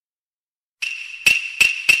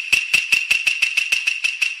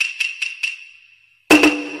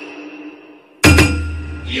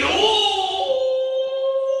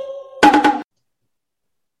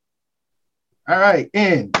All right,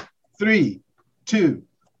 in 3, 2,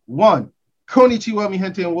 1. Konnichiwa, mi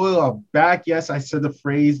gente, and we are back. Yes, I said the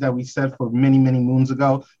phrase that we said for many, many moons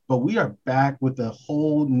ago, but we are back with a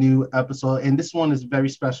whole new episode, and this one is very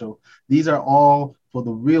special. These are all for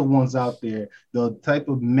the real ones out there, the type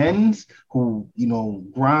of men who,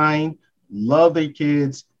 grind, love their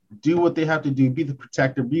kids, do what they have to do, be the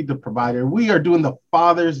protector, be the provider. We are doing the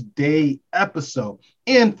Father's Day episode,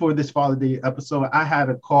 and for this Father's Day episode, I had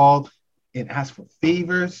to call and ask for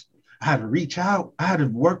favors. I had to reach out. I had to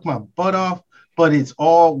work my butt off, but it's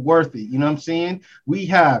all worth it. You know what I'm saying? We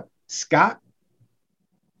have Scott.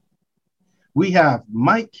 We have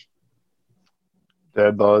Mike.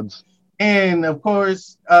 Dad buds. And of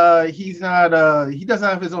course, he doesn't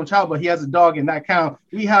have his own child, but he has a dog in that count.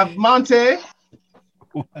 We have Monte.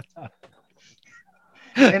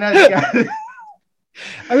 And as you guys,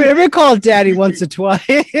 I mean, I've been called Daddy once or twice.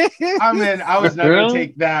 I was not going to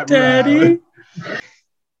take that Daddy. route.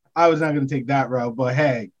 I was not going to take that route, but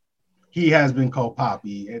hey, he has been called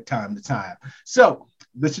Poppy at time to time. So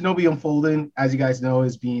the Shinobi Unfolding, as you guys know,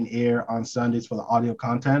 is being aired on Sundays for the audio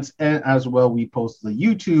contents, and as well, we post the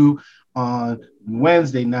YouTube on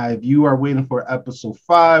Wednesday night. If you are waiting for episode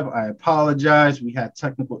 5, I apologize. We had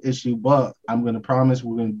technical issue, but I'm going to promise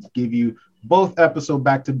we're going to give you both episodes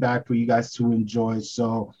back to back for you guys to enjoy.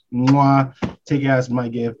 So, take it as my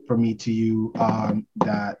gift from me to you on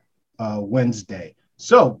that Wednesday.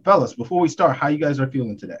 So, fellas, before we start, how you guys are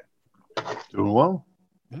feeling today? Doing well.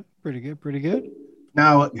 Yeah, pretty good.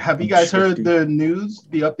 Now, have you guys heard the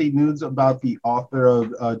update news about the author of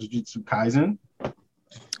Jujutsu Kaisen?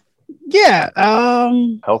 Yeah.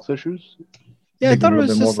 Health issues? Yeah, I thought it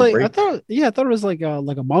was just like I thought it was like a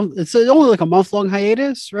month. It's only like a month-long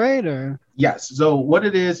hiatus, right? Or yes. So what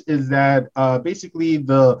it is that basically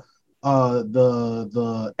the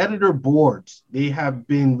editor boards, they have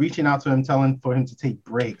been reaching out to him, telling for him to take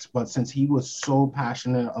breaks, but since he was so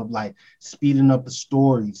passionate of like speeding up the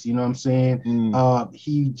stories, you know what I'm saying,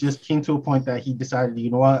 he just came to a point that he decided, you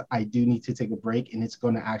know what, I do need to take a break, and it's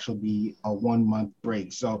going to actually be a 1-month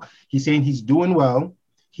break. So he's saying he's doing well.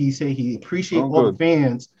 He said he appreciates all the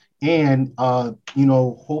fans, and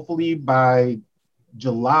hopefully by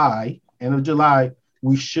end of July,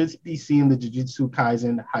 we should be seeing the Jujutsu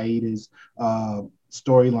Kaisen hiatus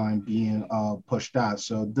storyline being pushed out.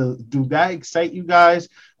 So do that excite you guys?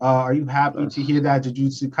 Are you happy to hear that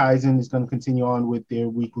Jujutsu Kaisen is going to continue on with their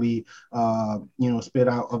weekly spit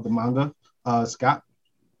out of the manga? Scott?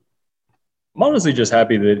 I'm honestly just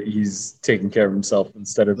happy that he's taking care of himself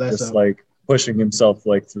instead of like pushing himself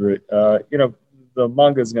like through it. The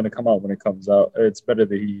manga is going to come out when it comes out. It's better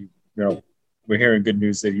that he, we're hearing good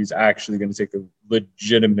news that he's actually going to take a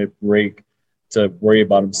legitimate break to worry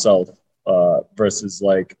about himself versus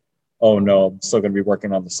like, oh no, I'm still going to be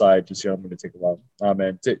working on the side. Just, I'm going to take a while.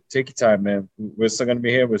 Man, take your time, man. We're still going to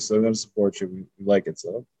be here. We're still going to support you. We like it.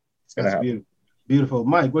 So it's going to happen. Beautiful.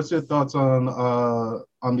 Mike, what's your thoughts on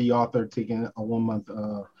the author taking a 1-month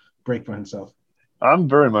break for himself? I'm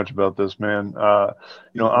very much about this, man.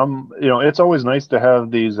 It's always nice to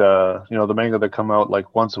have these, the manga that come out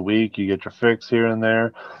like once a week. You get your fix here and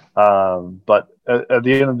there. But at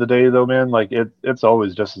the end of the day, though, man, like it's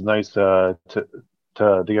always just as nice to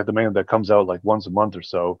get the manga that comes out like once a month or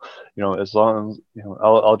so. As long as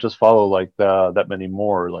I'll just follow like that many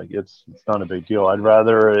more. Like it's not a big deal. I'd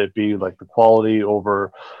rather it be like the quality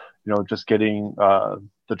over, just getting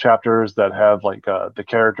the chapters that have like the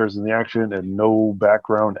characters and the action and no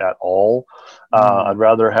background at all. I'd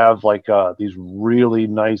rather have like these really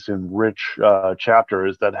nice and rich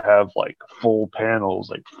chapters that have like full panels,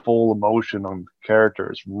 like full emotion on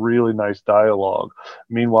characters, really nice dialogue.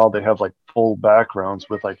 Meanwhile, they have like full backgrounds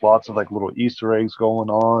with like lots of like little Easter eggs going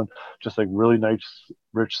on, just like really nice,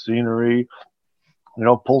 rich scenery.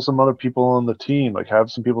 Pull some other people on the team, like have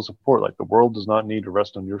some people support. Like the world does not need to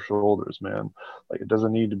rest on your shoulders, man. Like it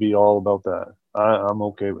doesn't need to be all about that. I'm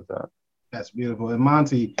okay with that. That's beautiful. And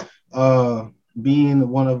Monty, being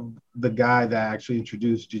one of the guy that actually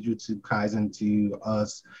introduced Jujutsu Kaisen to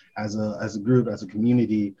us as a group, as a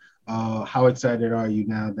community, how excited are you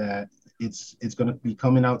now that it's going to be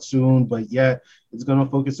coming out soon, but yet it's going to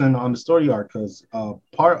focus on the story arc? Because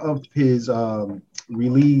part of his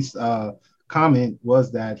release comment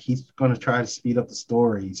was that he's going to try to speed up the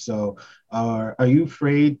story. So are you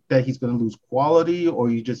afraid that he's going to lose quality, or are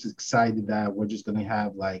you just excited that we're just going to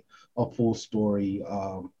have like a full story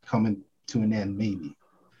coming to an end maybe?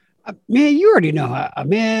 Man, you already know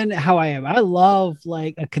how I am. I love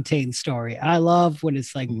like a contained story. I love when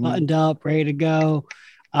it's like buttoned up, ready to go.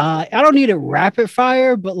 I don't need it rapid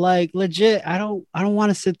fire, but like legit, I don't want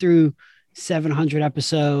to sit through 700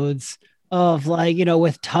 episodes of like,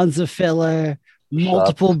 with tons of filler,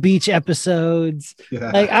 multiple beach episodes.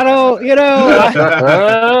 Like, I don't,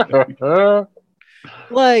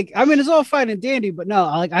 like, I mean, it's all fine and dandy, but no,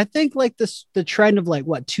 like, I think like the trend of like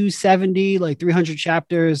 270, like 300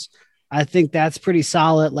 chapters. I think that's pretty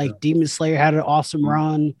solid. Like Demon Slayer had an awesome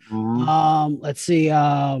run. Let's see.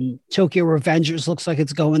 Tokyo Revengers looks like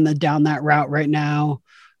it's going down that route right now,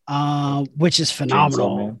 which is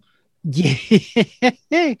phenomenal. Yeah.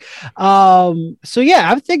 So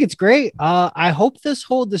yeah, I think it's great. I hope this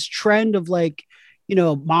trend of like,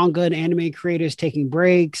 manga and anime creators taking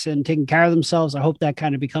breaks and taking care of themselves, I hope that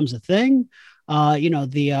kind of becomes a thing.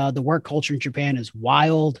 The work culture in Japan is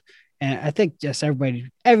wild. And I think just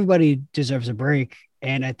everybody deserves a break.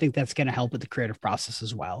 And I think that's going to help with the creative process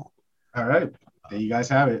as well. All right. There you guys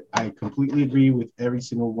have it. I completely agree with every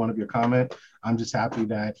single one of your comments. I'm just happy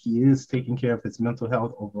that he is taking care of his mental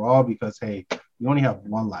health overall because, hey, we only have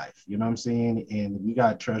one life. You know what I'm saying? And we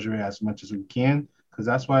got to treasure it as much as we can because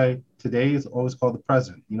that's why today is always called the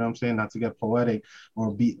present. You know what I'm saying? Not to get poetic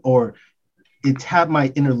or it tapped my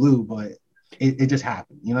interlude, but it just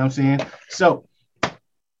happened. You know what I'm saying? So,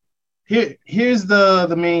 Here's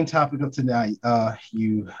the main topic of tonight,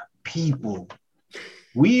 you people.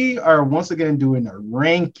 We are once again doing a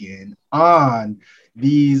ranking on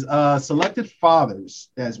these selected fathers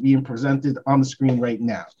that's being presented on the screen right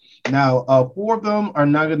now. Now, 4 of them are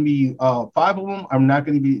not going to be, 5 of them are not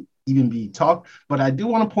going to even be talked, but I do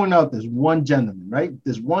want to point out there's one gentleman, right?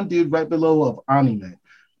 There's one dude right below of Anime.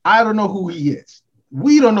 I don't know who he is.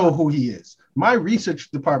 We don't know who he is. My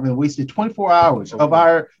research department wasted 24 hours of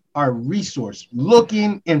our resource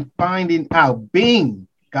looking and finding out. Bing,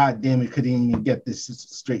 God damn it, couldn't even get this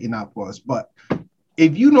straightened out for us. But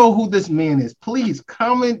if you know who this man is, please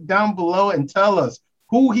comment down below and tell us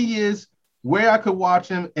who he is, where I could watch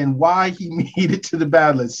him, and why he made it to the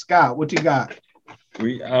battle. Scott, what you got?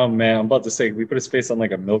 I'm about to say, we put his face on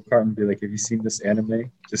like a milk carton and be like, have you seen this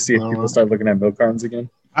anime? Just see if people start looking at milk cartons again.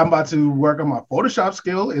 I'm about to work on my Photoshop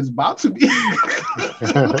skill. It's about to be.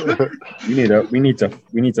 we need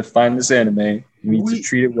to find this anime. We need to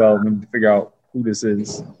treat it well. We need to figure out who this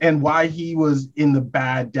is and why he was in the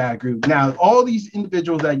bad dad group. Now, all these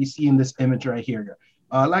individuals that you see in this image right here,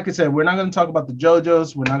 like I said, we're not going to talk about the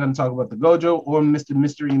JoJos. We're not going to talk about the Gojo or Mr.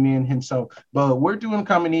 Mystery Man himself, but we're doing a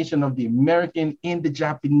combination of the American and the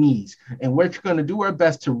Japanese, and we're going to do our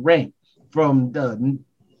best to rank from the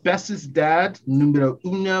bestest dad, numero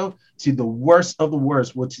uno, to the worst of the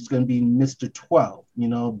worst, which is going to be Mr. 12,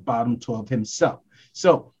 bottom 12 himself.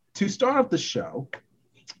 So to start off the show,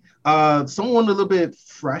 someone a little bit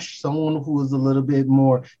fresh, someone who was a little bit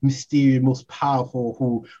more mysterious, most powerful,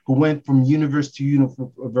 who went from universe to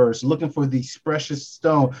universe looking for the precious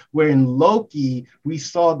stone, where in Loki, we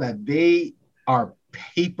saw that they are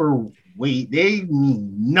paperweight. They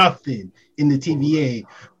mean nothing in the TVA.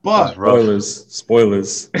 But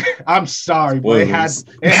spoilers. I'm sorry, but it had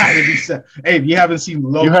to be said. Hey, if you haven't seen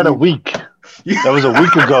Loki, you had a week. That was a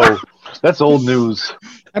week ago. That's old news.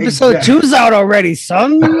 Episode 2's out already,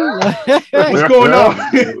 son. What's going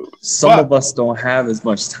on? Some of us don't have as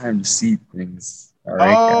much time to see things. All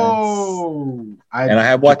right, guys.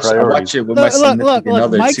 I watch it with my significant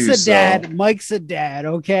other too. Mike's a dad.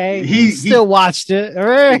 Okay, he still watched it. All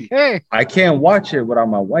right. I can't watch it without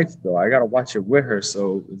my wife though. I gotta watch it with her,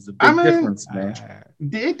 so it's a big difference, man.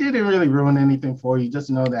 It didn't really ruin anything for you.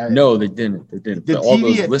 Just know that. No, they didn't. But all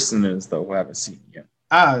those listeners though who haven't seen it yet.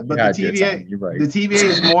 But the TVA, right. The TVA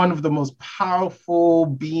is one of the most powerful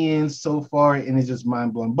beings so far, and it's just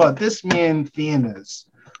mind blowing. But this man, Thanos,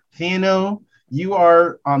 you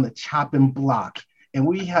are on the chopping block, and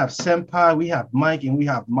we have Senpai, we have Mike, and we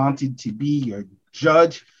have Monty to be your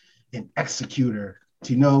judge and executor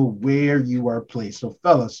to know where you are placed. So,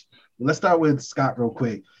 fellas, let's start with Scott real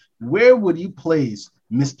quick. Where would you place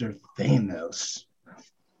Mr. Thanos?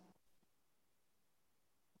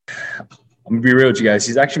 I'm gonna be real with you guys.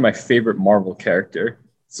 He's actually my favorite Marvel character,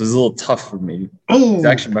 so it's a little tough for me. Ooh. He's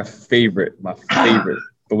actually my favorite.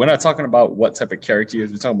 But we're not talking about what type of character he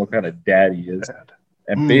is. We're talking about what kind of dad he is.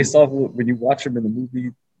 And based off of when you watch him in the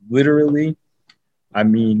movie, literally, I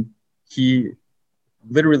mean, he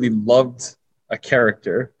literally loved a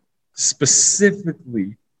character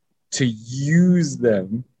specifically to use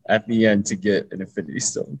them at the end to get an Infinity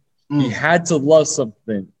Stone. He had to love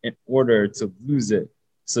something in order to lose it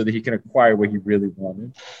so that he can acquire what he really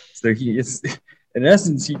wanted. So he is, in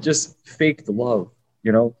essence, he just faked love,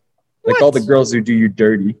 Like all the girls who do you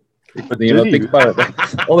dirty. Think about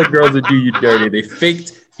it. All the girls who do you dirty, he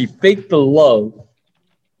faked the love.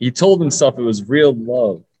 He told himself it was real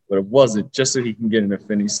love, but it wasn't, just so he can get an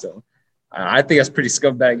Infinity Stone. I think that's pretty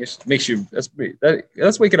scumbagish. Makes you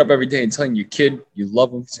that's waking up every day and telling your kid you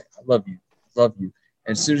love him. Say, I love you.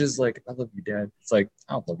 And as soon as like, I love you, Dad, it's like,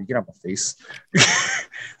 I don't love you. Get out my face.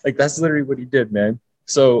 Like that's literally what he did, man.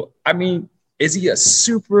 So I mean, is he a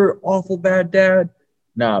super awful bad dad?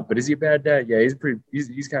 Nah, but is he a bad dad? Yeah, he's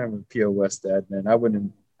kind of a POS dad,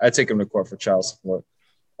 man. I'd take him to court for child support.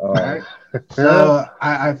 All right. So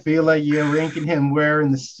I feel like you're ranking him where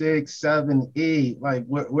in the 6, 7, 8. Like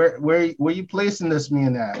where you placing this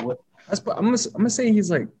man at? What? I'm gonna say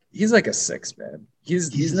he's like a 6, man.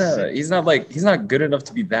 He's not good enough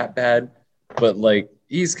to be that bad, but like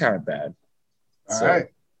he's kind of bad. All right.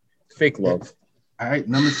 Fake love. All right,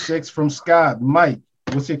 number 6 from Scott. Mike,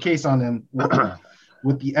 what's your case on him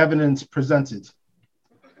with the evidence presented?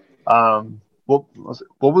 What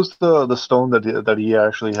was the stone that he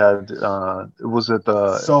actually had? Was it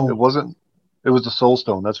the soul? It wasn't. It was the soul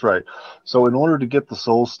stone. That's right. So in order to get the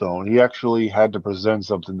soul stone, he actually had to present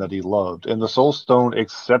something that he loved, and the soul stone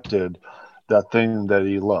accepted that thing that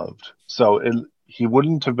he loved. So he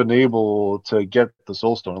wouldn't have been able to get the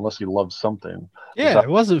soul stone unless he loved something. Yeah, it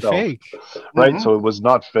wasn't fake, right? Mm-hmm. So it was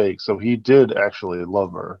not fake. So he did actually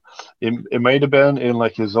love her. It might have been in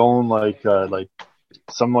like his own like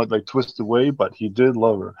somewhat like twisted way, but he did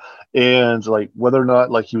love her. And like whether or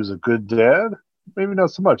not like he was a good dad, maybe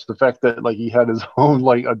not so much. The fact that like he had his own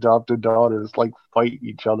like adopted daughters like fight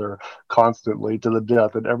each other constantly to the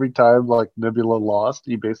death, and every time like Nebula lost,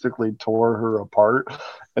 he basically tore her apart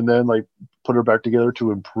and then like put her back together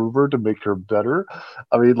to improve her, to make her better.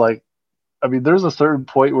 I mean, there's a certain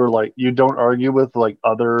point where like you don't argue with like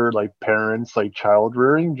other like parents like child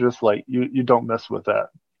rearing, just like you don't mess with that.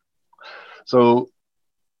 So,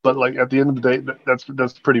 but like at the end of the day,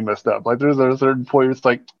 that's pretty messed up. Like there's a certain point where it's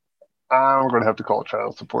like, I'm gonna have to call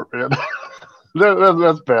child support, man.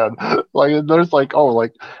 That's bad. Like there's like, oh,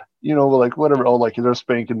 like like whatever. Oh, like they're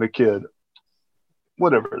spanking the kid.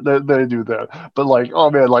 Whatever, they do that. But like, oh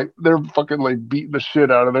man, like they're fucking like beating the shit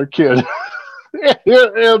out of their kid.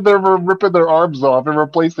 And they're ripping their arms off and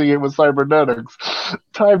replacing it with cybernetics.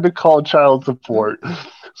 Time to call child support.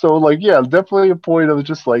 So like, yeah, definitely a point of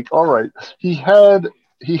just like, all right, he had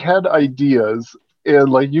ideas,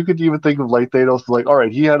 and like you could even think of like Thanos, like, all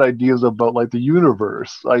right, he had ideas about like the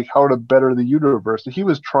universe, like how to better the universe. And he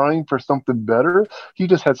was trying for something better. He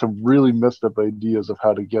just had some really messed up ideas of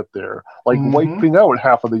how to get there, like wiping out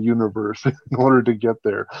half of the universe in order to get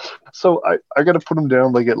there. So I got to put him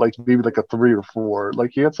down like at like maybe like a 3 or 4.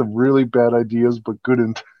 Like he had some really bad ideas, but good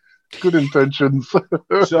intentions.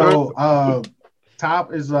 So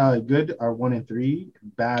top is good, or 1 and 3,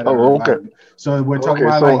 bad. Oh, okay. So we're talking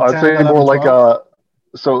about so like 10, I'd say 11, more 12. like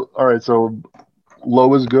so all right, so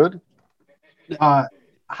low is good.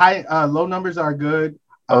 High low numbers are good.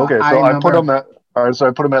 Okay, so I put them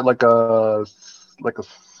at like a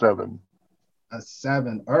 7. A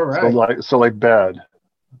 7. All right. So like bad.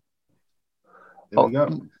 There we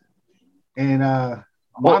go. And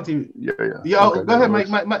Monty. Yeah. Yo, okay, go ahead,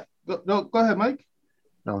 Mike. Go ahead, Mike.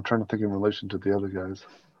 No, I'm trying to think in relation to the other guys.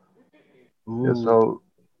 Ooh. Yeah, so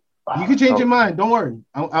you can change your mind. Don't worry.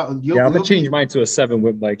 I'm gonna change mine to a 7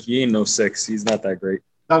 with Mike. He ain't no 6. He's not that great.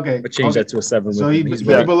 Okay. But change that to a 7. So he's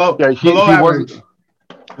below. Yeah, below average.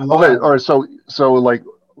 Okay. All right. So like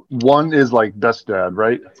 1 is like best dad,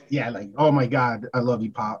 right? Yeah. Like, oh my God, I love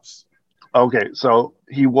you, pops. Okay. So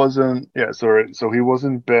he wasn't. Yeah. So he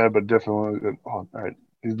wasn't bad, but definitely. Oh, all right.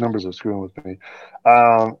 These numbers are screwing with me.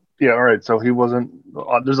 Yeah. All right. So he wasn't.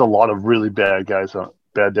 There's a lot of really bad dads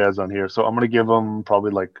on here. So I'm gonna give him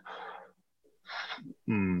probably like,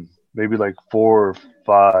 maybe like 4 or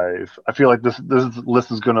 5. I feel like this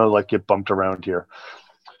list is gonna like get bumped around here.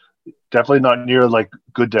 Definitely not near like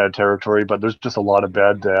good dad territory, but there's just a lot of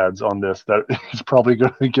bad dads on this that he's probably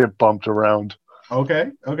gonna get bumped around.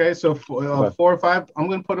 Okay. So 4 or 5. I'm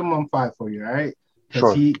gonna put him on 5 for you. All right.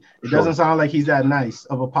 Sure. It doesn't sound like he's that nice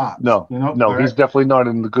of a pop. No, no, he's definitely not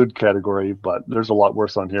in the good category, but there's a lot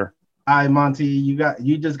worse on here. All right, Monty,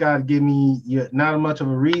 you just gotta give me not much of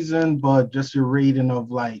a reason, but just your rating of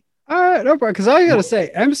like. All right, no problem. Because I gotta say,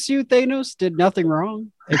 MCU Thanos did nothing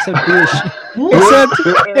wrong except be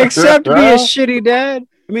except be a shitty dad.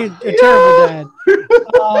 I mean, a terrible dad.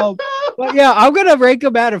 But yeah, I'm gonna rank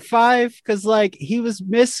him out of 5 because like he loved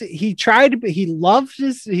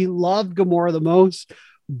Gamora the most,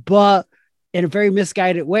 but in a very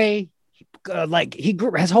misguided way. Like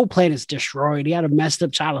his whole plan is destroyed. He had a messed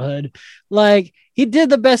up childhood. Like he did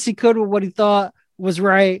the best he could with what he thought was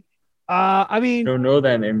right. I mean, don't know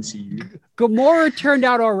that in MCU. Gamora turned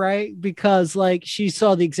out all right because like she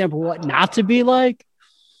saw the example of what not to be like.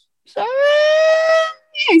 So yeah,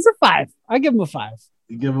 he's a 5. I give him a 5.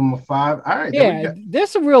 You give him a 5. All right. Yeah, there's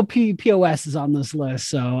some real POSs on this list,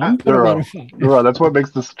 so I'm putting that at 5. That's what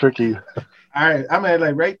makes this tricky. All right, I'm at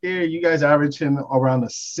like right there. You guys average him around a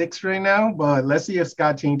 6 right now, but let's see if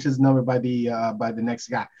Scott changes his number by the next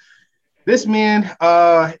guy. This man,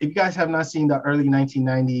 if you guys have not seen the early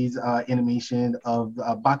 1990s animation of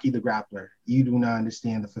Baki the Grappler, you do not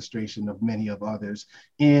understand the frustration of many of others.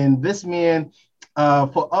 And this man,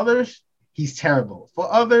 for others, he's terrible. For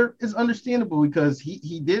others, it's understandable because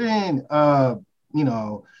he didn't,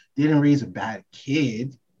 didn't raise a bad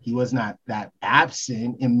kid. He was not that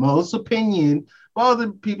absent in most opinion. But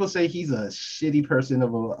other people say he's a shitty person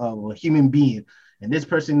of a human being. And this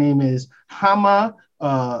person's name is Hama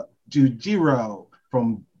Jujiro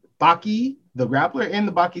from Baki, the Grappler, and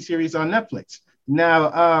the Baki series on Netflix.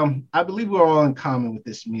 Now, I believe we're all in common with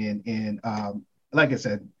this man. And like I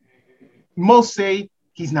said, most say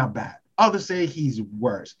he's not bad. Others say he's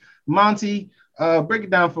worse. Monty, break it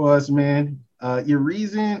down for us, man. Your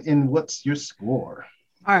reason and what's your score?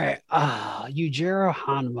 All right. Yujiro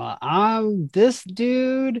Hanma. This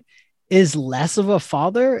dude is less of a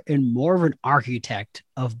father and more of an architect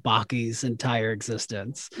of Baki's entire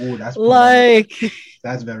existence. Oh, that's like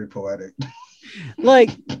that's very poetic.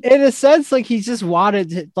 Like in a sense, like he just wanted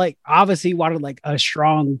to, like obviously wanted like a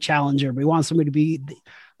strong challenger, but he wants somebody to be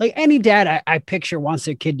like any dad I picture wants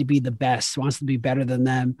their kid to be the best, wants to be better than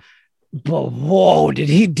them. But whoa, did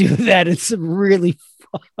he do that in some really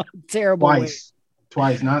terrible ways?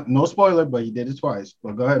 Twice, no spoiler, but he did it twice.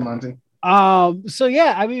 But go ahead, Monty. So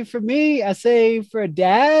yeah, I mean, for me, I say for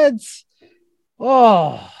dads,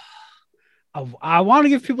 I want to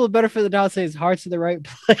give people the benefit of the doubt, say his heart's in the right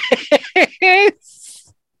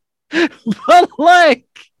place. But like,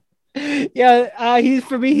 yeah,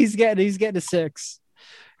 he's getting a 6. He's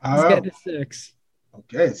getting a 6.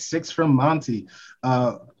 Okay, 6 from Monty.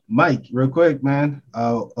 Mike, real quick, man.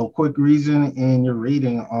 A quick reason and your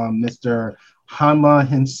rating on Mr. Hanma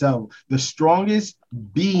himself, the strongest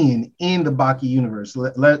being in the Baki universe.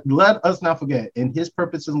 Let us not forget, and his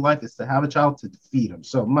purpose in life is to have a child to defeat him.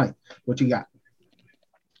 So, Mike, what you got?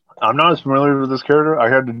 I'm not as familiar with this character. I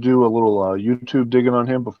had to do a little YouTube digging on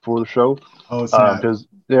him before the show. Oh, because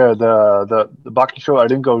the Baki show I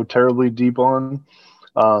didn't go terribly deep on.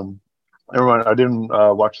 Everyone, I didn't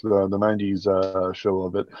watch the 90s show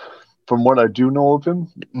of it. From what I do know of him,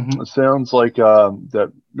 it sounds like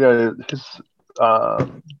that. Yeah,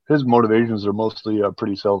 his motivations are mostly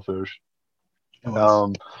pretty selfish.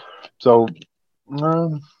 So,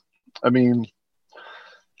 I mean,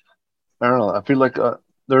 I don't know. I feel like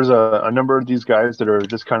there's a number of these guys that are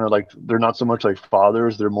just kind of like, they're not so much like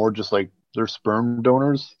fathers. They're more just like, they're sperm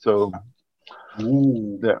donors. So,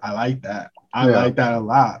 yeah. I like that. I like that a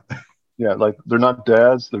lot. Yeah, like they're not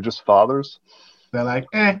dads. They're just fathers. They're like,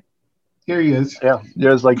 here he is. Yeah,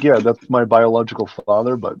 it's like, yeah, that's my biological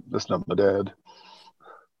father, but that's not my dad.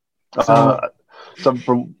 Some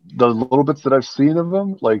from the little bits that I've seen of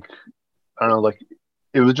him, like, I don't know, like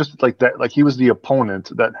it was just like that, like he was the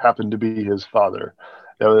opponent that happened to be his father,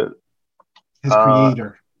 his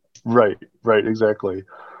creator. Right, exactly.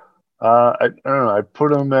 I don't know. I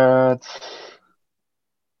put him at,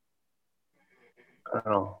 I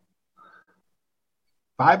don't know.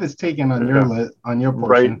 5 is taken on your list, on your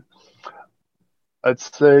portion. Right. I'd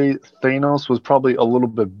say Thanos was probably a little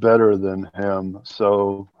bit better than him,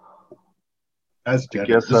 so that's I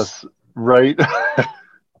guess that's right. I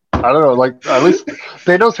don't know, like at least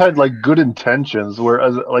Thanos had like good intentions,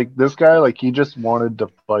 whereas like this guy, like he just wanted to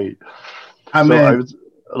fight.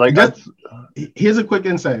 Here's a quick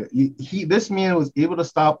insight. This man was able to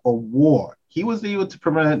stop a war. He was able to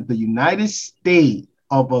prevent the United States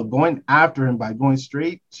of going after him by going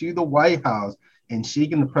straight to the White House and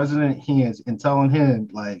shaking the president's hands and telling him,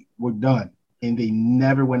 like, we're done. And they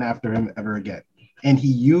never went after him ever again. And he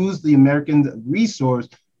used the American resource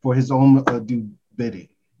for his own due bidding,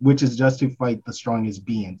 which is just to fight the strongest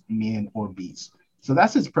being, man or beast. So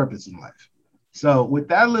that's his purpose in life. So with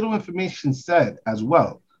that little information said as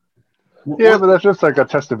well. Yeah, but that's just like a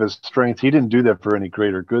test of his strength. He didn't do that for any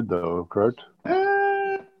greater good, though, correct?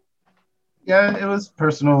 Yeah, it was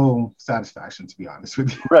personal satisfaction, to be honest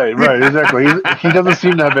with you. Right, exactly. He doesn't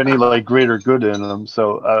seem to have any like greater good in him,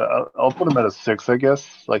 so I'll put him at a 6, I guess.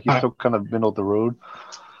 Like he's still kind of middle of the road.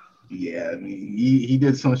 Yeah, I mean, he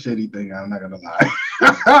did some shitty thing. I'm not gonna lie.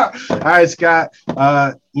 All right, Scott.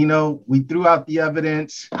 We threw out the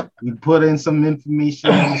evidence. We put in some information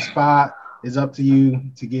on the spot. It's up to you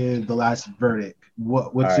to give the last verdict.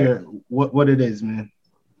 What's what it is, man?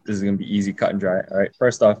 This is gonna be easy, cut and dry. All right.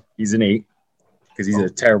 First off, he's an 8 because he's a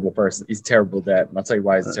terrible person. He's a terrible dad. And I'll tell you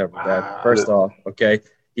why he's a terrible dad. First off, okay,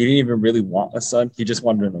 He didn't even really want a son. He just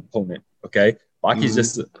wanted an opponent. Okay, Baki's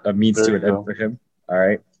just a means to an end for him. All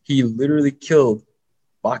right, he literally killed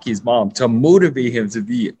Baki's mom to motivate him to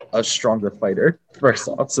be a stronger fighter first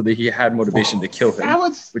off, so that he had motivation to kill him,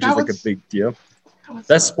 which is like a big deal.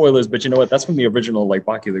 That's spoilers, but you know what? That's from the original like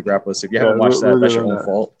Baki the Grappler. So if you haven't watched that, that's your own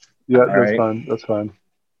fault. Yeah, that's fine. That's fine.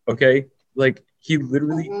 Okay, like he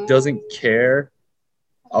literally doesn't care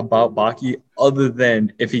about Baki other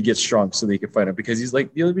than if he gets strong so that he can fight him, because he's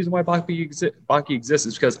like, the only reason why Baki exists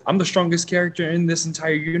is because I'm the strongest character in this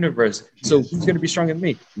entire universe, so who's going to be stronger than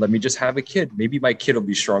me? Let me just have a kid, maybe my kid will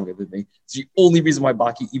be stronger than me. It's the only reason why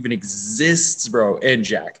Baki even exists, bro. And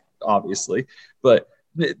Jack, obviously, but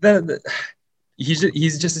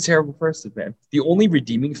he's just a terrible person, man. The only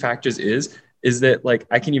redeeming factors is that like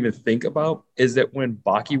I can even think about is that when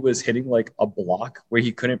Baki was hitting like a block where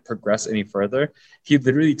he couldn't progress any further, he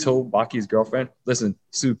literally told Baki's girlfriend, listen,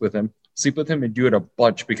 sleep with him and do it a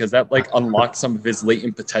bunch, because that like unlocks some of his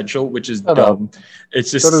latent potential, which is dumb.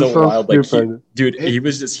 It's just so wild. Like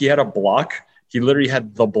he had a block. He literally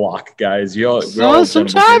had the block, guys.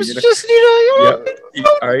 Sometimes just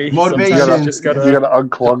motivation. You gotta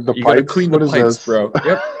unclog the pipes. You gotta clean the pipes, bro.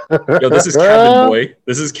 Yep. Yo, this is cabin boy.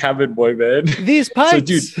 This is cabin boy, man. These pipes. So,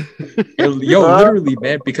 dude, literally,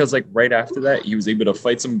 man, because like right after that, he was able to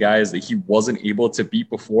fight some guys that he wasn't able to beat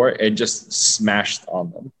before and just smashed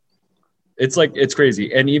on them. It's like, it's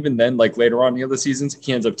crazy. And even then, like later on in the other seasons,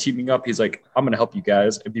 he ends up teaming up. He's like, I'm gonna help you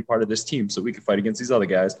guys and be part of this team so we can fight against these other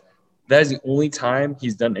guys. That is the only time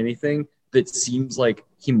he's done anything that seems like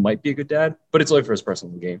he might be a good dad, but it's only for his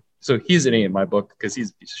personal game. So he's an A in my book because he's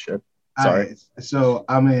a piece of shit. Sorry. So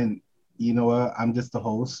I mean, you know what? I'm just the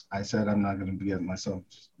host. I said I'm not going to get myself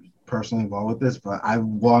personally involved with this, but I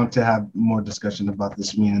want to have more discussion about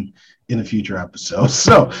this man in a future episode.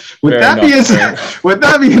 So with that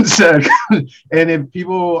being said, and if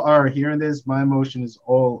people are hearing this, my emotion is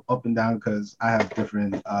all up and down because I have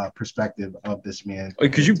different perspective of this man.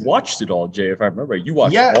 Because you've watched it all, Jay, if I remember. You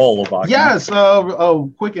watched all of Baki. Yes.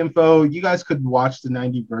 Quick info. You guys could watch the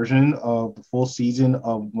 90 version of the full season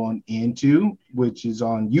of 1 and 2, which is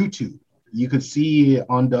on YouTube. You could see it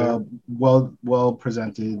on the well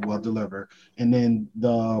presented, well delivered. And then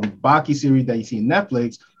the Baki series that you see in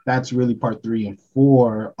Netflix, that's really part 3 and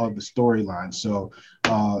 4 of the storyline. So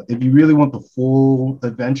if you really want the full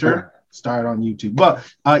adventure, start on YouTube. But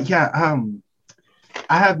I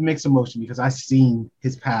have mixed emotion because I've seen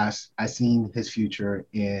his past, I've seen his future,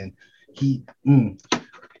 and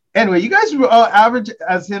Anyway, you guys average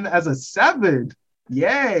as him as a 7.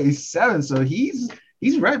 Yay, 7. So he's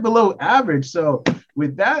right below average. So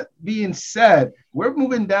with that being said, we're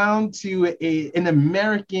moving down to an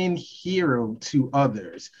American hero to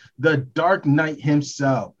others, the Dark Knight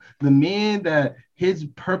himself, the man that his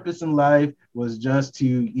purpose in life was just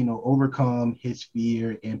to, overcome his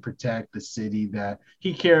fear and protect the city that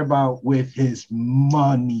he cared about with his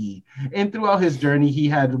money. And throughout his journey, he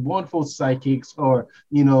had wonderful sidekicks or,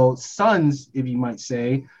 sons, if you might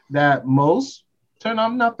say, that most turn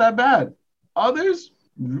out not that bad. Others,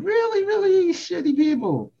 really, really shitty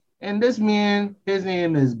people. And this man, his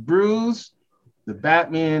name is Bruce, the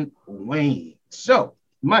Batman Wayne. So,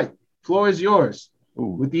 Mike, floor is yours.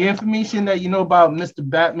 With the information that you know about Mr.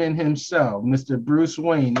 Batman himself, Mr. Bruce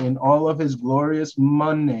Wayne, and all of his glorious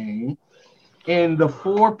money, and the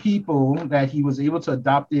 4 people that he was able to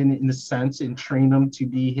adopt in a sense and train them to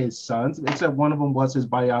be his sons, except one of them was his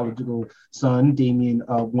biological son, Damian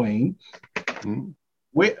Wayne.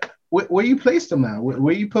 Where you placed him at?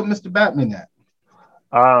 Where you put Mr. Batman at?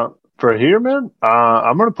 For here, man,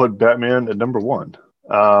 I'm going to put Batman at number 1.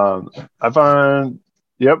 I find,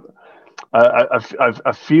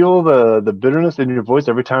 I feel the bitterness in your voice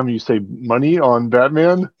every time you say money on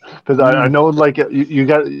Batman, because I know like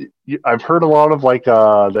I've heard a lot of like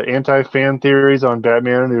the anti-fan theories on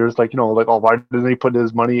Batman. There's like why didn't he put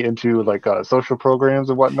his money into like social programs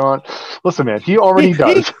and whatnot? Listen, man, he already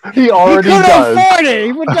does. He already does. Afford it.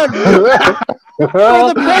 He would have done for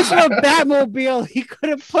the price of a Batmobile. He could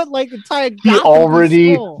have put like entire. He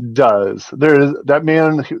already does. There's that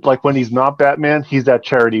man. Like when he's not Batman, he's at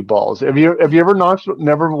charity balls. Have you ever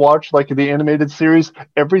never watched like the animated series?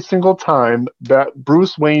 Every single time that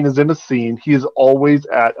Bruce Wayne is in a scene, he is always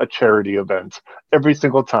at a charity event. Every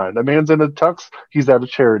single time that man's in a tux, he's at a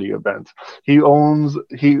charity event. He runs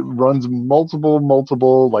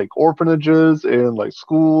multiple like orphanages and like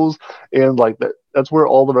schools, and like that's where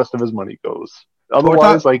all the rest of his money goes.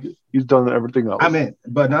 Otherwise, like he's done everything else. I mean,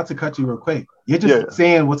 but not to cut you real quick. You're just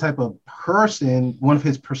saying what type of person one of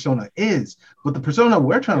his persona is, but the persona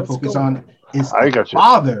we're trying to focus on is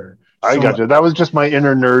father. I got you. That was just my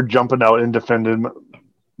inner nerd jumping out and defending.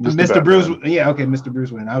 Mr. Bruce. Yeah, okay, Mr.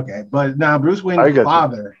 Bruce Wayne. Okay, but now Bruce Wayne's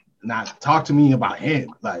father. Not talk to me about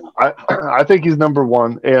him. Like I think he's number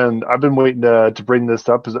one, and I've been waiting to bring this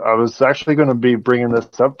up. I was actually going to be bringing this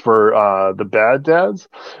up for the bad dads,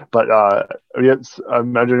 but I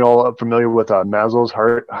imagine you're all familiar with Maslow's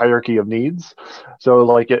hierarchy of needs. So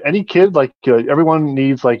like any kid, like everyone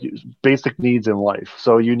needs like basic needs in life.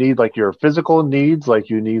 So you need like your physical needs, like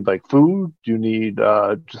you need like food, you need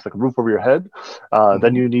just like a roof over your head.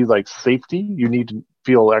 Then you need like safety. You need to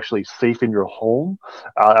feel actually safe in your home.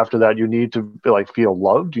 After that, you need to feel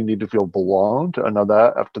loved. You need to feel belonged.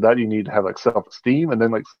 After that, you need to have like self-esteem, and then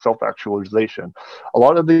like self-actualization. A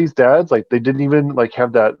lot of these dads, like they didn't even like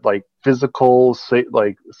have that like physical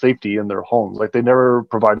safety in their homes. Like they never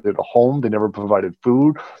provided a home. They never provided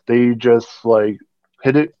food. They just like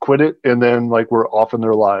hit it, quit it, and then like were off in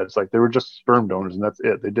their lives. Like they were just sperm donors, and that's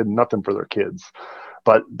it. They did nothing for their kids.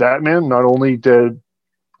 But Batman, not only did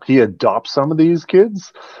he adopt some of these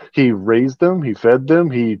kids, he raised them, he fed them,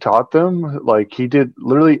 he taught them, like he did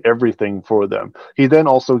literally everything for them. He then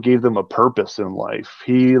also gave them a purpose in life.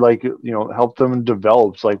 He helped them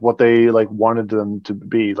develop like what they like wanted them to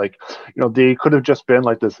be. Like, they could have just been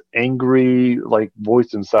like this angry like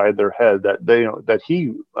voice inside their head that that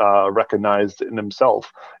he recognized in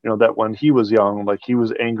himself. That when he was young, like he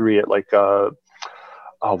was angry at like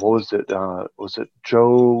what was it? Was it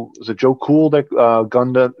Joe Cool that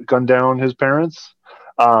gunned down his parents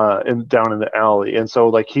down in the alley? And so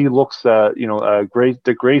like he looks at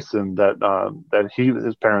Dick Grayson that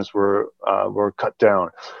his parents were cut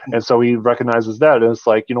down, and so he recognizes that, and it's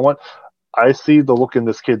like, you know what? I see the look in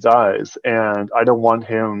this kid's eyes, and I don't want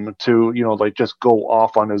him to, just go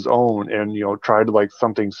off on his own and, try to like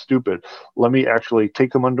something stupid. Let me actually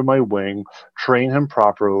take him under my wing, train him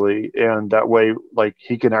properly, and that way, like,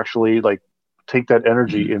 he can actually like take that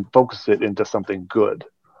energy and focus it into something good.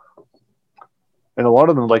 And a lot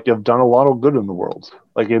of them like have done a lot of good in the world,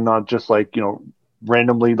 like, and not just like,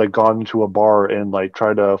 randomly like gone into a bar and like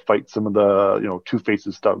try to fight some of the,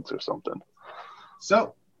 Two-Faces thugs or something.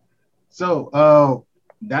 So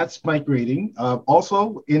that's my grading.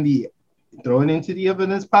 Also, throwing into the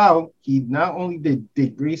evidence pile, he not only did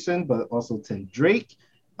Dick Grayson, but also Tim Drake,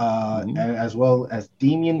 as well as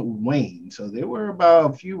Damian Wayne. So there were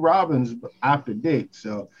about a few Robins after Dick.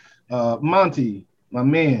 So Monty, my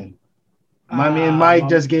man Mike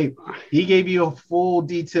gave you a full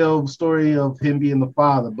detailed story of him being the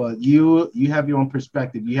father, but you have your own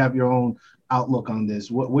perspective. You have your own outlook on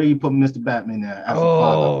this. Where you put Mr. Batman at as a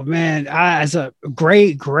father? Oh man, as a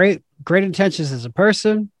great intentions as a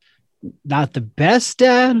person, not the best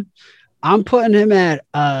dad. I'm putting him at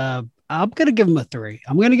I'm gonna give him a 3.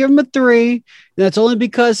 I'm gonna give him a 3. And that's only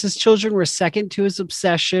because his children were second to his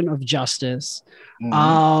obsession of justice.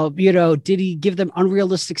 Did he give them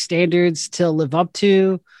unrealistic standards to live up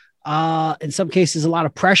to? In some cases, a lot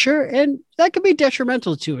of pressure, and that can be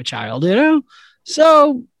detrimental to a child,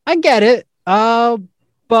 So I get it.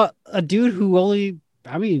 But a dude who he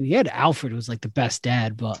had Alfred was like the best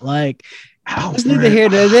dad, but like Alfred, neither here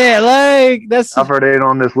nor there. Like that's Alfred ain't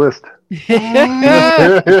on this list.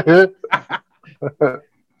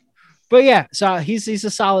 But yeah, so he's a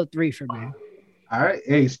solid 3 for me. All right,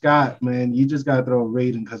 hey Scott, man, you just gotta throw a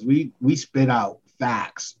rating because we spit out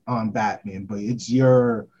facts on Batman, but it's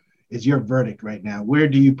your verdict right now. Where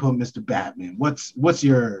do you put Mr. Batman? What's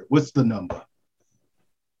the number?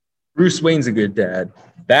 Bruce Wayne's a good dad.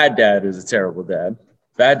 Bad dad is a terrible dad.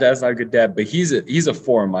 Bad dad's not a good dad, but he's a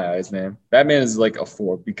 4 in my eyes, man. Batman is like a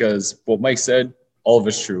 4 because what Mike said, all of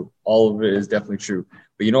it's true. All of it is definitely true.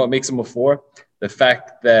 But you know what makes him a 4? The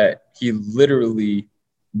fact that he literally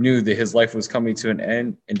knew that his life was coming to an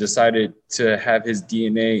end and decided to have his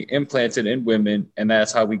DNA implanted in women, and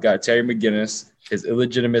that's how we got Terry McGinnis, his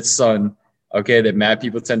illegitimate son, okay, that mad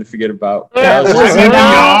people tend to forget about. That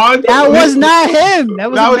was not him.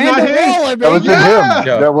 That was Amanda Waller, That wasn't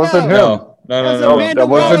him. That wasn't him. No. That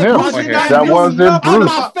wasn't him. That wasn't Bruce. Out of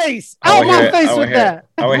my face. Out of my face with that.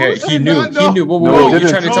 He knew. Whoa. You're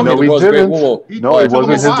trying to tell me the world's great. Whoa. No, it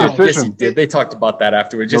wasn't his decision. Yes, he did. They talked about that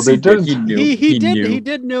afterwards. Yes, he did. He knew. He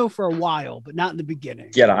did know for a while, but not in the beginning.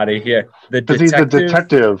 Get out of here. Because he's a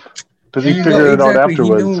detective. Because he figured it out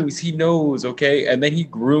afterwards. He knows, okay? And then he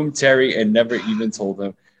groomed Terry and never even told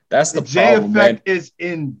him. That's the J problem, effect man. is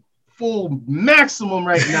in full maximum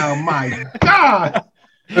right now. My God.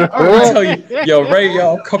 I'll tell you,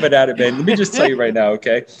 I'm coming at it, man. Let me just tell you right now,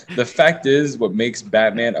 okay? The fact is, what makes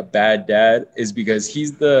Batman a bad dad is because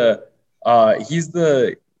he's the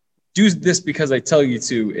do this because I tell you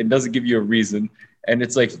to and doesn't give you a reason. And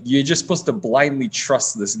it's like, you're just supposed to blindly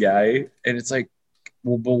trust this guy. And it's like,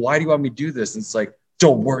 well, but why do you want me to do this? And it's like,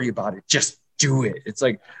 don't worry about it. Just do it. It's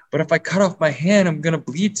like, but if I cut off my hand, I'm going to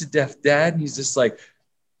bleed to death, Dad. And he's just like,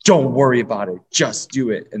 don't worry about it. Just do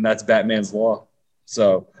it. And that's Batman's law.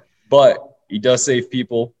 So, but he does save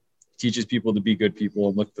people, teaches people to be good people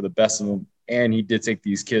and look for the best of them. And he did take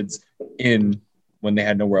these kids in when they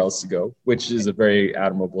had nowhere else to go, which is a very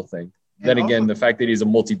admirable thing. And then again, the fact that he's a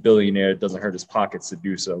multi-billionaire doesn't hurt his pockets to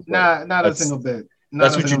do so. Not a single bit.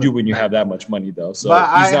 That's what you do when you have that much money, though. So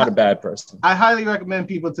he's not a bad person. I highly recommend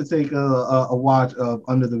people to take a watch of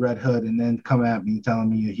Under the Red Hood and then come at me telling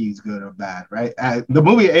me he's good or bad, right? The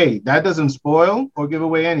movie, that doesn't spoil or give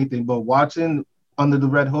away anything, but watching Under the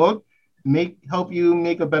Red Hood help you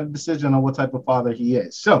make a better decision on what type of father he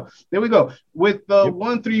is. So there we go. With the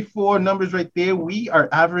 1, 3, 4 numbers right there, we are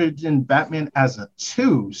averaging Batman as a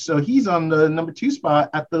 2. So he's on the number 2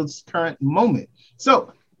 spot at this current moment.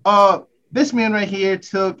 So this man right here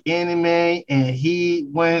took anime and he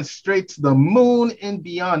went straight to the moon and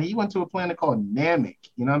beyond. He went to a planet called Namek,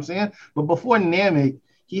 you know what I'm saying? But before Namek,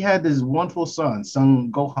 he had this wonderful son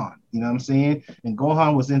Gohan, you know what I'm saying? And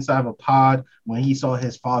Gohan was inside of a pod when he saw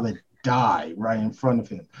his father die right in front of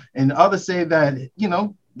him. And others say that,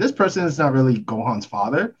 this person is not really Gohan's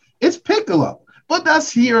father. It's Piccolo. But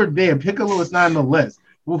that's here or there. Piccolo is not on the list.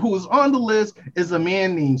 Well, who's on the list is a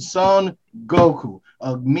man named Son Goku,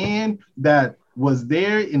 a man that was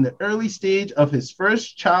there in the early stage of his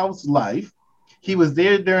first child's life. He was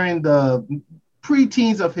there during the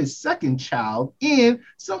preteens of his second child and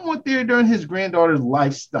somewhat there during his granddaughter's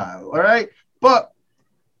lifestyle, all right? But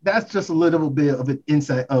that's just a little bit of an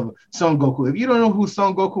insight of Son Goku. If you don't know who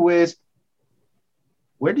Son Goku is,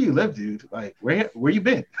 where do you live, dude? Like, where you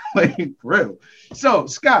been? Like, for real. So,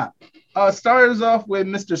 Scott, start us off with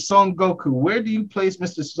Mr. Son Goku. Where do you place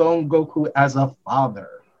Mr. Son Goku as a father?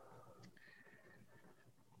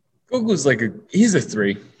 Goku's he's a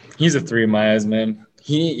 3. He's a 3 in my eyes, man.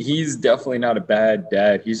 He's definitely not a bad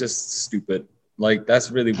dad. He's just stupid. Like, that's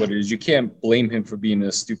really what it is. You can't blame him for being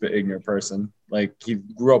a stupid, ignorant person. Like, he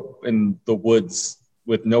grew up in the woods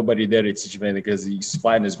with nobody there to teach him anything because he's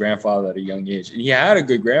fighting his grandfather at a young age. And he had a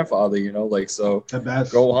good grandfather, so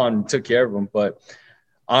Gohan took care of him. But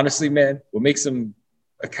honestly, man, what makes him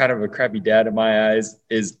a kind of a crappy dad in my eyes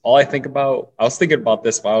is all I think about. I was thinking about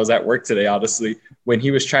this while I was at work today, honestly, when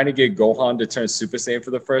he was trying to get Gohan to turn Super Saiyan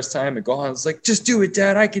for the first time. And Gohan was like, just do it,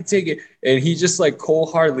 Dad. I can take it. And he just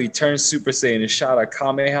cold-heartedly turned Super Saiyan and shot a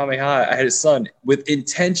Kamehameha at his son with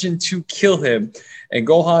intention to kill him. And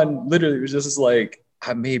Gohan literally was just like,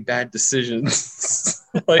 I made bad decisions.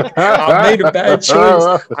 I made a bad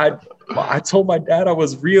choice. I told my dad I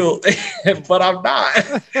was real, but I'm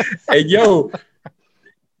not. And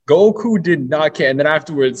Goku did not care. And then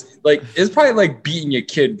afterwards, it's probably like beating your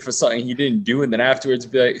kid for something he didn't do. And then afterwards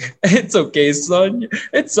be like, it's okay, son.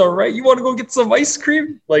 It's all right. You want to go get some ice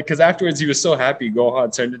cream? Because afterwards he was so happy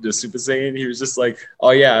Gohan turned into Super Saiyan. He was just like, oh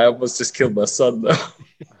yeah, I almost just killed my son though.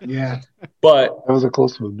 Yeah. But that was a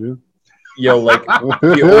close one, dude. It's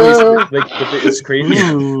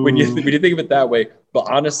crazy when you think of it that way. But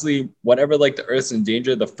honestly, whenever the Earth's in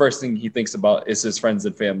danger, the first thing he thinks about is his friends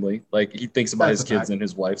and family. He thinks about his kids and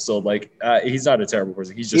his wife. So he's not a terrible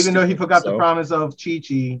person. He's just though he forgot the promise of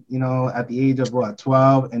Chi-Chi, at the age of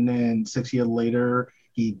 12, and then 6 years later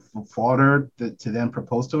he fought her to then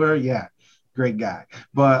propose to her. Yeah, great guy.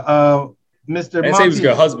 But Mr. I say he was a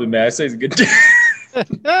good husband, man. I say he's a good.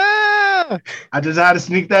 I just had to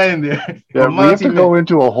sneak that in there. Yeah, we have to go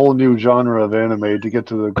into a whole new genre of anime to get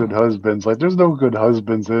to the good husbands. There's no good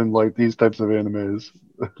husbands in these types of animes.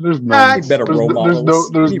 There's none. There's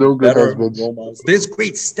no good husbands. There's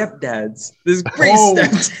great stepdads. There's great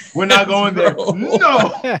stepdads. We're not going there.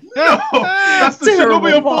 No. That's the shit will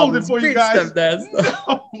be unfolded for you guys. Stepdads.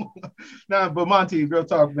 Nah, but Monty, real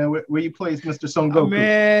talk, man. Where you place Mr. Son Goku?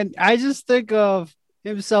 Man, I just think of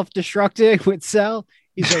him self-destructing with Cell.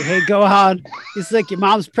 He's like, hey, Gohan. He's like, your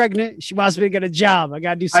mom's pregnant. She wants me to get a job. I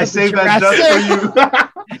got to do something. I saved that just for you.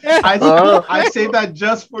 I saved that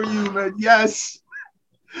just for you, man. Yes.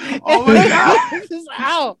 Oh, my God. This is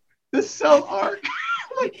out. The Cell arc.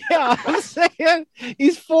 Yeah, I'm saying.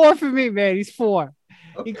 He's 4 for me, man. He's 4.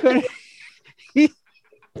 Okay. He couldn't.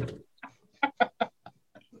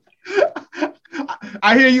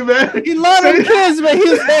 I hear you, man. He loved them kids, but he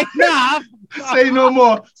was like, nah. Say no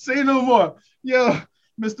more. Say no more. Yo,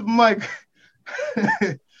 Mr. Mike,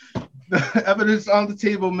 the evidence on the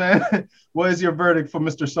table, man. What is your verdict for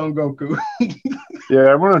Mr. Son Goku?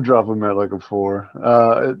 Yeah, I'm going to drop him at a 4.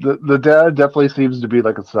 The dad definitely seems to be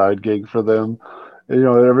a side gig for them.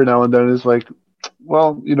 Every now and then it's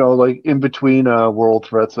in between world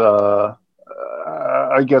threats,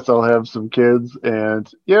 I guess I'll have some kids, and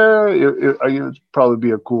yeah, it'd probably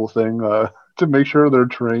be a cool thing to make sure they're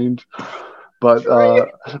trained. But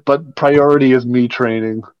priority is me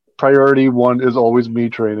training. Priority one is always me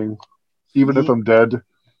training, even if I'm dead.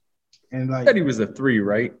 And like, I said he was a 3,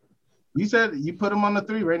 right? You said you put him on the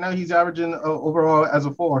 3. Right now, he's averaging overall as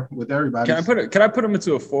a 4 with everybody. Can I put him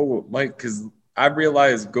into a 4 with Mike? Because I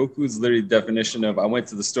realized Goku's literally the definition of I went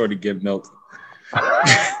to the store to get milk.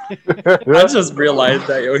 I just realized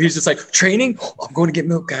that he's just like training. Oh, I'm going to get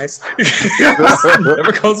milk, guys.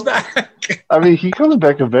 Never comes back. I mean, he comes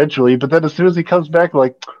back eventually, but then as soon as he comes back,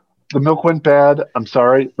 like the milk went bad. I'm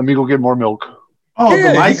sorry. Let me go get more milk. Oh,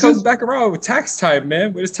 yeah, he comes back around with tax time,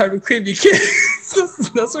 man. When it's time to clean your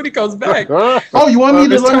kids, that's when he comes back. Oh, you want me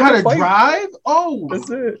to learn how to drive? Oh, that's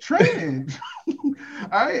it. Training.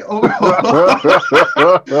 All right. Overall,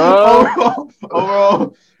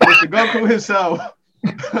 Mr. Goku himself,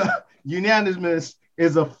 unanimous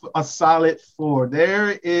is a solid 4.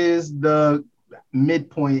 There is the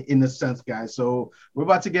midpoint in a sense, guys. So we're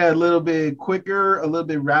about to get a little bit quicker, a little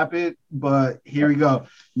bit rapid, but here we go.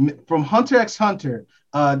 From Hunter x Hunter,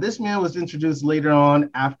 this man was introduced later on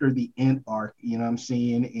after the End arc, you know what I'm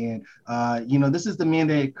saying? And, this is the man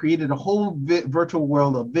that created a whole virtual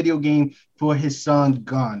world of video game for his son,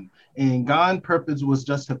 Gon. And Gon's purpose was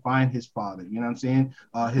just to find his father, you know what I'm saying?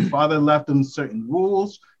 His father left him certain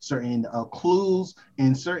rules, certain clues,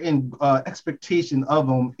 and certain expectation of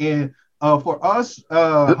him. And for us,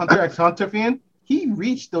 Hunter x Hunter fan, he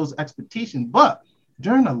reached those expectations. But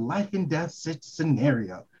during a life and death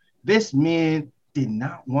scenario, this man did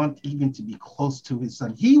not want even to be close to his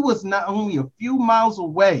son. He was not only a few miles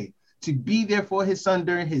away to be there for his son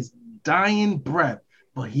during his dying breath,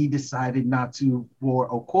 but he decided not to, for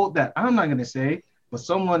a quote that I'm not going to say, but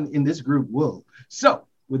someone in this group will. So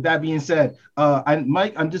with that being said,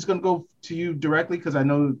 Mike, I'm just going to go to you directly because I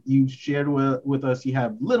know you shared with us, you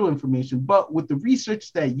have little information, but with the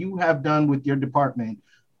research that you have done with your department,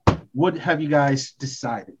 what have you guys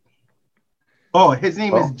decided? Oh, his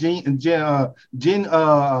name is Jin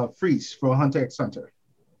Freeze from Hunter x Hunter.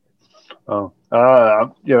 Oh,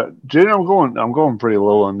 yeah, Jin, I'm going pretty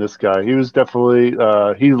low on this guy. He was definitely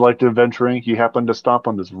he liked adventuring. He happened to stop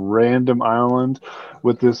on this random island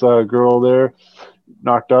with this girl there,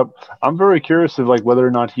 knocked up. I'm very curious of like whether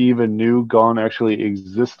or not he even knew Gon actually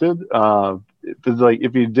existed. Because like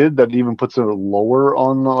if he did, that even puts it lower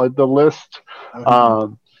on the list.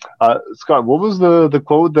 Mm-hmm. Scott, what was the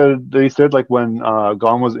quote that they said like when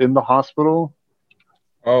Gon was in the hospital?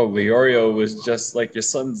 Oh, Leorio was just like, your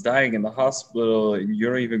son's dying in the hospital and you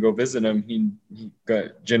don't even go visit him.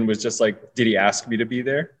 Jin was just like, did he ask me to be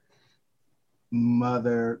there?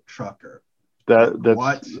 Mother trucker. That's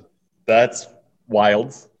what? That's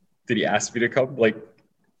wild. Did he ask me to come? Like,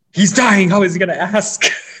 he's dying. How is he gonna ask?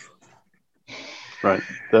 Right.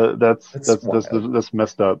 That's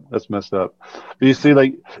messed up. That's messed up. But you see,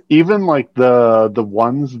 like even like the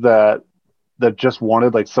ones that just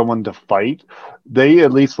wanted like someone to fight, they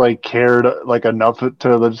at least like cared like enough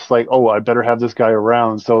to just like, oh, I better have this guy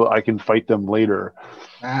around so I can fight them later.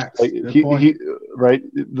 Like he right.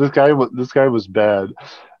 This guy was bad.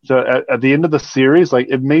 So at the end of the series, like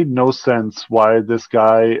it made no sense why this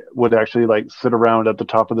guy would actually like sit around at the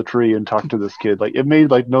top of the tree and talk to this kid. Like it made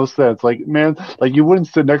like no sense. Like, man, like you wouldn't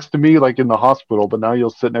sit next to me like in the hospital, but now you'll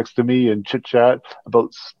sit next to me and chit chat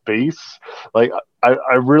about space. Like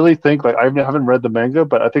I really think like I haven't read the manga,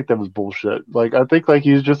 but I think that was bullshit. Like I think like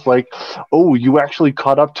he's just like, oh, you actually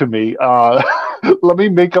caught up to me. Let me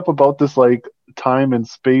make up about this like time and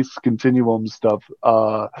space continuum stuff.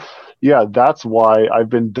 Yeah, that's why I've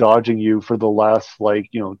been dodging you for the last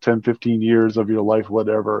 10, 15 years of your life,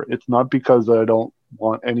 whatever. It's not because I don't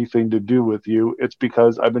want anything to do with you. It's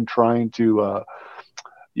because I've been trying to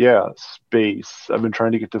space. I've been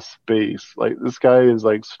trying to get to space. Like this guy is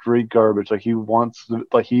like straight garbage. Like he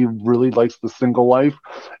really likes the single life,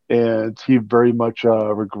 and he very much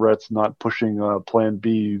regrets not pushing Plan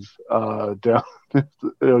B's down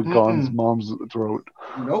Gon's mom's throat.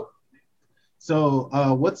 Nope. So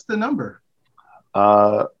what's the number?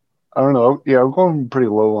 I don't know. Yeah, I'm going pretty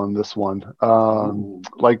low on this one.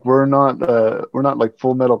 Like we're not like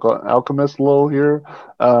Full Metal Alchemist low here,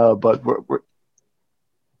 but we're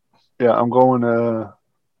yeah, I'm going.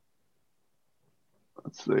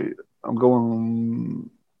 Let's see. I'm going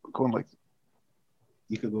like.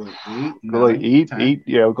 You could go like 8. Go like 8. 10. 8.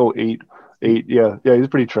 Yeah, I'll go 8. 8. Yeah. He's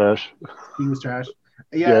pretty trash. He was trash.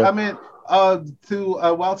 Yeah. I mean,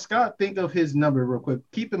 while Scott think of his number real quick,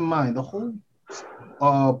 keep in mind the whole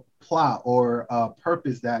plot or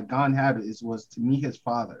purpose that Gon had was to meet his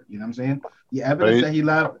father. You know what I'm saying? The evidence that he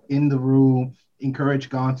left in the room encouraged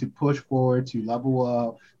Gon to push forward, to level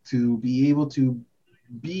up, to be able to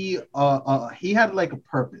be he had like a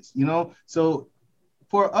purpose, you know. So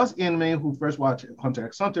for us anime who first watched Hunter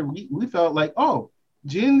x Hunter, we felt like, oh,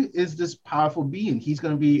 Jin is this powerful being. He's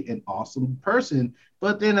going to be an awesome person.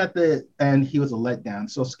 But then at the end, he was a letdown.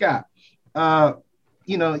 So Scott,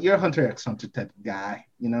 you know, you're a Hunter x Hunter type of guy.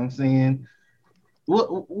 You know what I'm saying?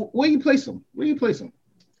 Where you place him? Where you place him?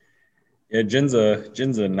 Yeah, Jin's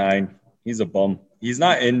a 9. He's a bum. He's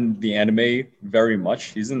not in the anime very much.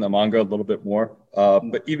 He's in the manga a little bit more.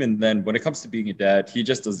 But even then, when it comes to being a dad, he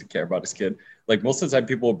just doesn't care about his kid. Like most of the time,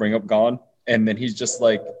 people will bring up Gon, and then he's just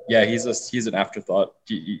like, yeah, he's an afterthought.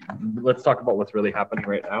 Let's talk about what's really happening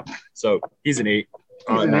right now. So he's an 8,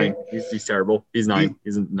 9. He's terrible. He's 9.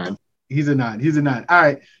 He's a 9. He's a 9. He's a 9. All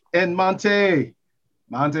right, and Monte.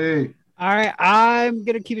 All right, I'm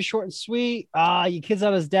gonna keep it short and sweet. Your kid's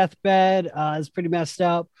on his deathbed. It's pretty messed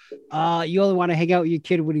up. You only want to hang out with your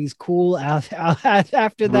kid when he's cool.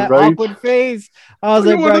 After that awkward phase, I was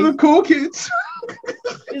like, one of the cool kids.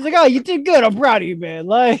 He's like, oh, you did good. I'm proud of you, man.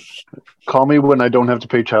 Like, call me when I don't have to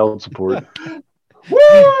pay child support.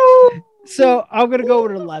 Woo! So I'm gonna go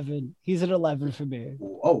with 11. He's an 11 for me.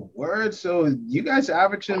 Oh, word! So you guys are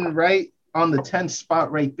averaging right on the 10th spot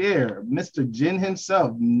right there. Mr. Jin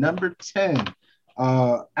himself, number 10,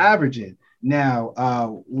 averaging.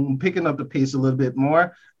 Now, picking up the pace a little bit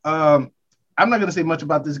more. I'm not going to say much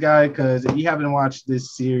about this guy because if you haven't watched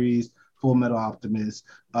this series, Full Metal Optimist,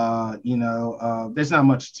 there's not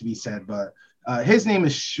much to be said, but his name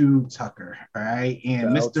is Shu Tucker, all right?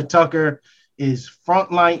 And Mr. Tucker is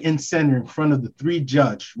frontline and center in front of the 3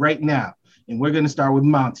 judge right now. And we're going to start with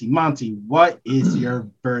Monty. Monty, what is your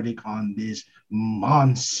verdict on this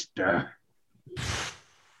monster?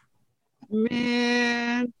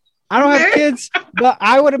 Man, I don't have kids, but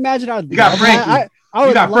I would imagine I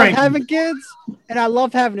would love having kids, and I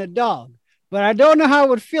love having a dog. But I don't know how I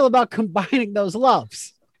would feel about combining those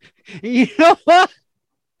loves. You know what?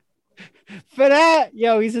 For that,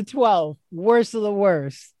 he's a 12. Worst of the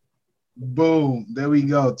worst. Boom. There we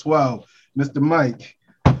go. 12. Mr. Mike.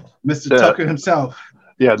 Mr. Tucker himself.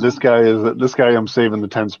 Yeah, this guy I'm saving the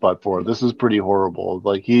 10 spot for. This is pretty horrible.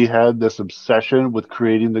 Like, he had this obsession with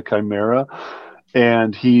creating the chimera,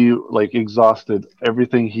 and he like exhausted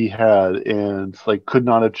everything he had and like could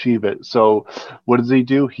not achieve it. So what does he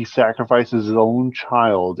do? He sacrifices his own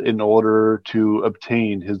child in order to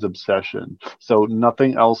obtain his obsession. So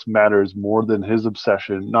nothing else matters more than his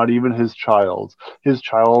obsession, not even his child. His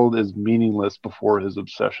child is meaningless before his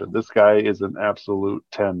obsession. This guy is an absolute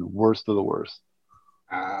 10, worst of the worst.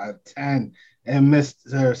 10. And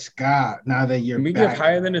Mr. Scott, now that you're Can we back, give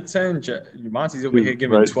higher than a 10? Monty's over here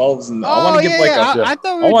giving 12s, and I want to give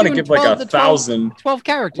I want to give like 1,000. 12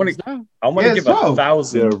 characters. I want to give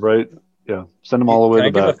 1,000. Yeah, right. Yeah, send them all the way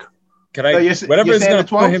to the back. Can I? Whatever is going to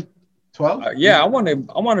put him. 12? Yeah, I want him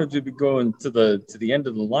to be going to the end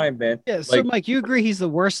of the line, man. Yeah, so Mike, you agree he's the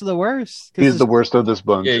worst of the worst? He's the worst of this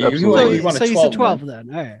bunch. Yeah, you want so he's a 12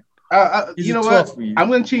 then. All right. You know what? I'm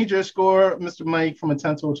going to change your score, Mr. Mike, from a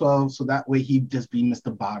 10 to a 12, so that way he'd just be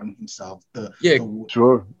Mr. Bottom himself.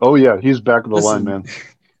 Sure. Oh, yeah, he's back of the line, man.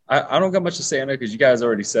 I don't got much to say on it because you guys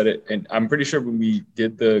already said it, and I'm pretty sure when we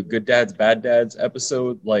did the Good Dads, Bad Dads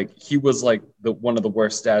episode, like he was like one of the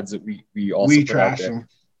worst dads that we also put out there. Him.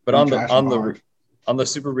 But on the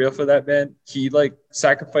super real for that, man, he like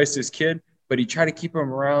sacrificed his kid, but he tried to keep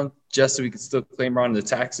him around just so he could still claim on the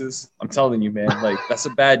taxes. I'm telling you, man, like that's a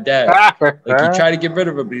bad dad. Like he tried to get rid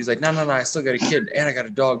of it, but he's like, no, I still got a kid and I got a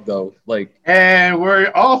dog though. Like, and we're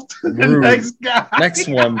off to the next guy. Next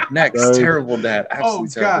terrible dad. Absolutely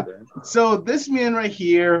terrible dad. So this man right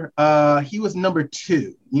here, he was number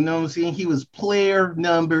 2. You know what I'm saying? He was player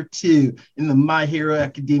number 2 in the My Hero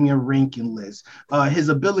Academia ranking list. His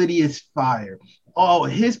ability is fire.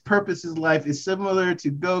 His purpose in life is similar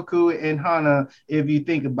to Goku and Hana, if you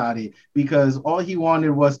think about it, because all he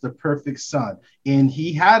wanted was the perfect son. And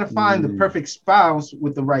he had to find the perfect spouse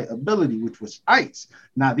with the right ability, which was ice.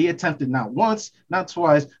 Now, they attempted not once, not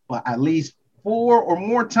twice, but at least 4 or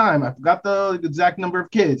more times. I forgot the exact number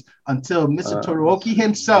of kids until Mr. Todoroki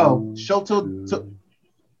himself,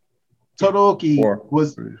 Todoroki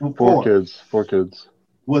was 4 kids.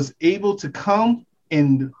 Was able to come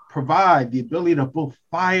and provide the ability to both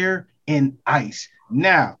fire and ice.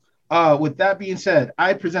 Now, with that being said,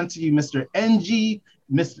 I present to you Mr. NG,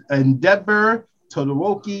 Mr. Endeavor,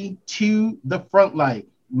 Todoroki to the front light.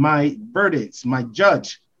 My verdicts, my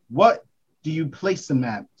judge, what do you place them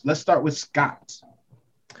at? Let's start with Scott.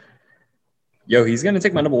 Yo, he's gonna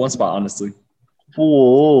take my number 1 spot, honestly.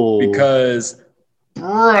 Whoa. Because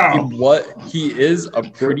he is a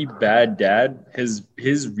pretty bad dad. His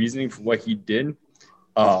reasoning for what he did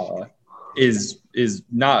is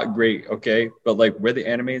not great, okay? But like where the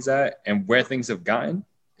anime is at and where things have gotten,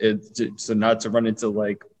 so not to run into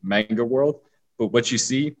like manga world, but what you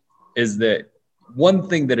see is that one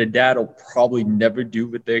thing that a dad will probably never do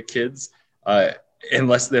with their kids,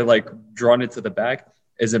 unless they're like drawn into the back,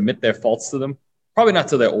 is admit their faults to them. Probably not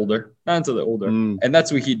until they're older. And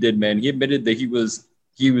that's what he did, man. He admitted that he was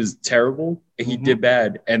terrible and he did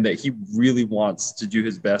bad, and that he really wants to do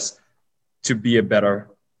his best to be a better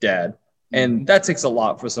dad. And that takes a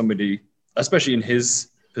lot for somebody, especially in his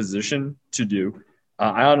position, to do.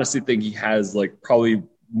 I honestly think he has like probably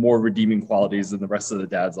more redeeming qualities than the rest of the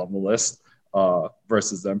dads on the list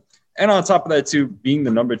versus them. And on top of that, too, being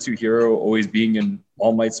the number 2 hero, always being in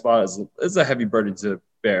All Might spot is a heavy burden to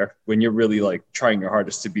bear when you're really like trying your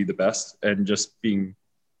hardest to be the best and just being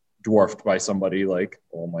dwarfed by somebody like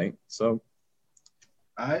All Might. So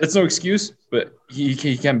it's no excuse, but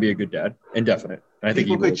he can be a good dad, indefinite. And I think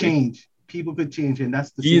people could change. People could change, and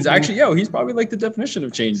that's the. He's actually he's probably like the definition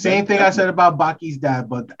of change. Same thing I said about Baki's dad,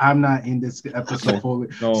 but I'm not in this episode fully.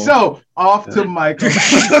 No. So off to Michael.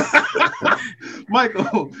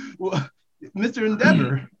 Michael, Mr.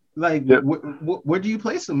 Endeavor, like where do you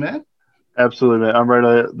place him, man? Absolutely, man. I'm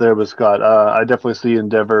right there with Scott. I definitely see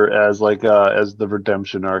Endeavor as like as the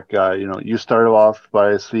redemption arc guy. You know, you start off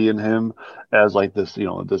by seeing him as like this,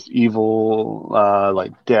 this evil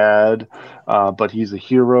like dad, but he's a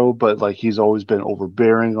hero. But like he's always been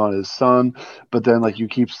overbearing on his son. But then like you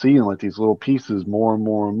keep seeing like these little pieces, more and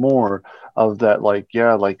more and more of that. Like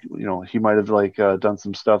he might have like done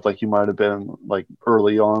some stuff. Like he might have been like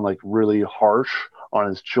early on like really harsh on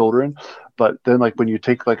his children. But then like when you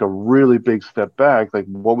take like a really big step back, like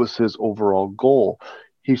what was his overall goal?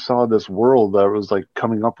 He saw this world that was like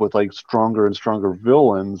coming up with like stronger and stronger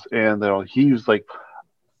villains, and he was like,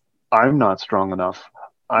 I'm not strong enough.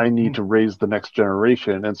 I need to raise the next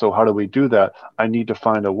generation. And so how do we do that? I need to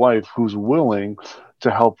find a wife who's willing to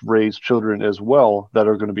help raise children as well that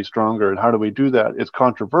are going to be stronger. And how do we do that? It's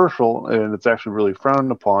controversial and it's actually really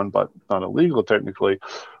frowned upon, but not illegal technically.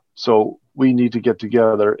 So we need to get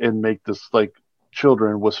together and make this like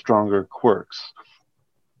children with stronger quirks.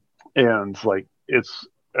 And like you'll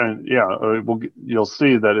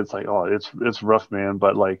see that it's like, oh, it's rough, man.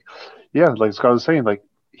 But like, yeah, like Scott was saying, like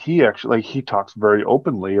he actually like he talks very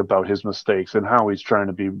openly about his mistakes and how he's trying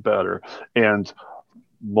to be better. And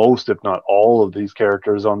most, if not all, of these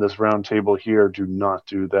characters on this round table here do not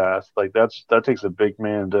do that. Like that takes a big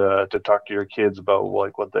man to talk to your kids about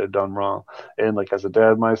like what they've done wrong. And like as a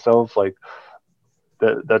dad myself, like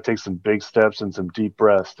that takes some big steps and some deep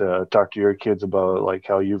breaths to talk to your kids about like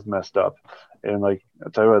how you've messed up. And like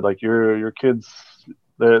I tell you what, like your kids,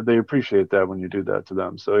 they appreciate that when you do that to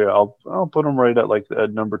them. So yeah, I'll put them right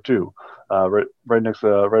at number 2, right next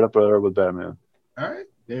right up there with Batman. All right.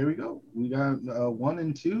 There we go. We got 1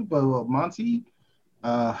 and 2, but Monty,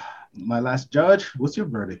 my last judge. What's your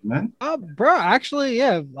verdict, man? Bro, actually,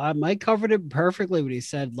 yeah, Mike covered it perfectly when he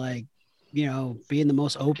said, like, being the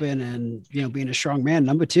most open and being a strong man.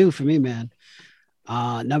 Number 2 for me, man.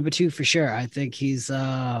 Number 2 for sure. I think he's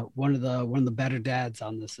one of the better dads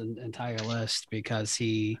on this entire list because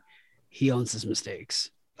he owns his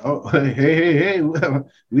mistakes. Oh, hey!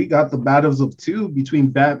 We got the battles of 2 between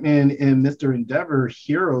Batman and Mr. Endeavor,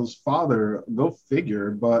 Hero's father. Go figure.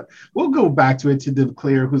 But we'll go back to it to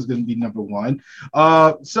declare who's going to be number 1.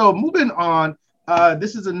 So moving on,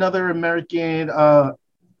 this is another American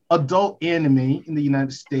adult anime in the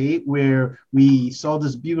United States where we saw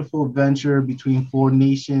this beautiful adventure between 4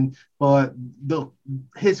 nations, but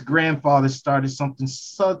his grandfather started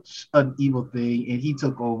such an evil thing, and he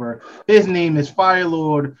took over. His name is Fire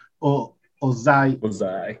Lord Ozai.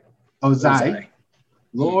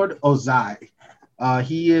 Lord Ozai.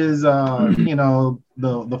 He is,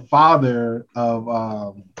 the father of.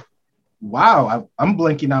 I'm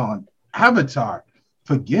blanking out on Avatar.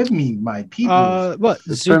 Forgive me, my people. What?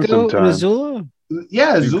 Zuko and Azula?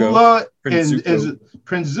 Yeah, Zula and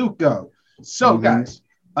Prince Zuko. So, guys,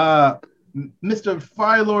 Mr.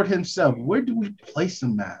 Firelord himself, where do we place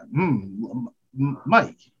him at?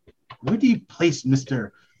 Mike, where do you place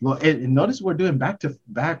Mr. Lord? And notice we're doing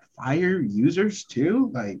back-to-back fire users too.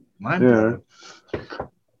 Like, mind blowing.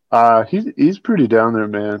 He's pretty down there,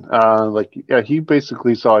 man. He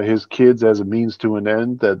basically saw his kids as a means to an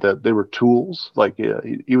end, that they were tools. Like,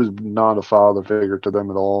 he was not a father figure to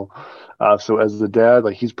them at all. So as the dad,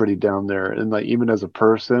 like, he's pretty down there. And like, even as a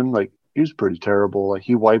person, like, he was pretty terrible. Like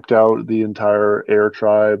he wiped out the entire air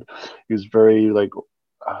tribe. He was very like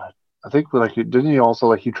I think like didn't he also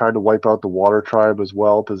like he tried to wipe out the water tribe as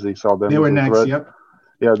well because he saw them They as were a next. threat. Yep.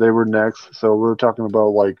 Yeah, they were next. So we're talking about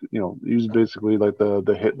like he was basically like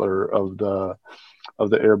the Hitler of the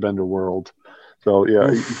Airbender world. So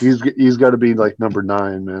yeah, he's got to be like number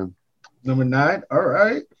 9, man. Number 9. All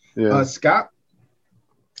right. Yeah. Scott.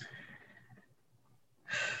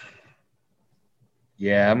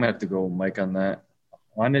 Yeah, I'm gonna have to go with Mike on that. I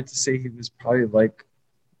wanted to say he was probably like,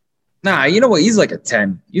 nah, you know what? He's like a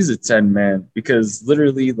 10. He's a 10, man, because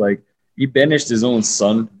literally, like, he banished his own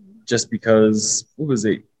son just because, what was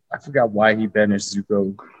it? I forgot why he banished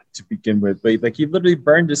Zuko to begin with, but like he literally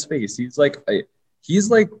burned his face. He's like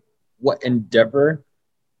what Endeavor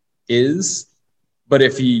is, but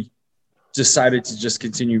if he decided to just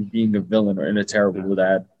continue being a villain or in a terrible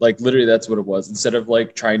dad, like literally that's what it was. Instead of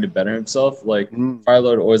like trying to better himself, like Fire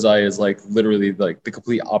Lord Ozai is like literally like the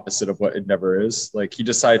complete opposite of what Endeavor is. Like he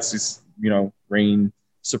decides to reign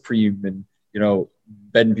supreme and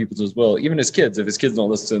bend people to his will. Even his kids, if his kids don't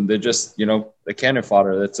listen to him, they're just the cannon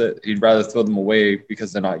fodder. That's it. He'd rather throw them away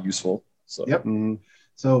because they're not useful. So yep.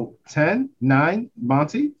 So 10, 9,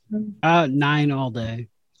 Monty. 9 all day.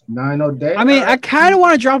 9 all day. I mean, I kind of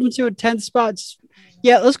want to drop him to a 10 spot.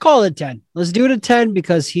 Yeah, let's call it a 10. Let's do it a 10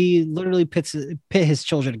 because he literally pit his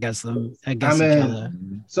children against each other.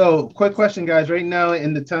 So, quick question, guys. Right now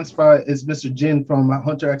in the 10th spot is Mr. Jin from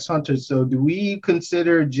Hunter x Hunter. So, do we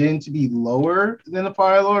consider Jin to be lower than the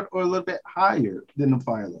Fire Lord or a little bit higher than the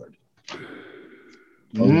Fire Lord?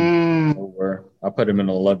 Lower. I'll put him in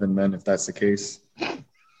 11 then if that's the case.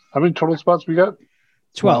 How many total spots we got?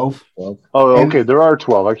 12. Oh, okay. There are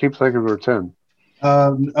 12. I keep thinking we were 10.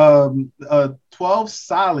 12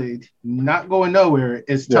 solid, not going nowhere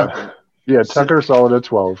is Tucker. Yeah, Tucker solid at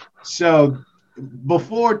 12. So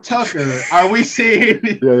before Tucker, are we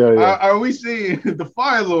seeing Are we seeing the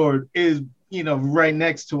Fire Lord is right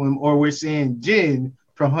next to him, or we're seeing Jin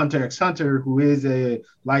from Hunter x Hunter, who is a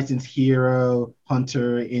licensed hero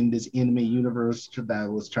hunter in this anime universe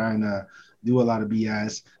that was trying to do a lot of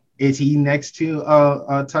BS? Is he next to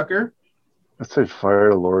Tucker? I'd say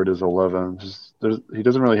Fire Lord is 11. He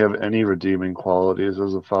doesn't really have any redeeming qualities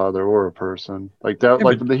as a father or a person. Like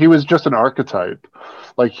that, he was just an archetype.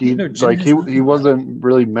 Like he wasn't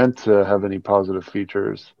really meant to have any positive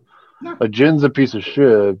features. No. Like Jin's a piece of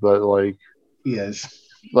shit, but like he is.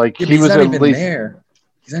 Like he was at least there.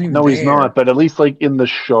 He's not. But at least like in the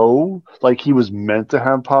show, like he was meant to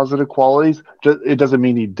have positive qualities. It doesn't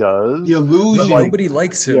mean he does. The illusion. Nobody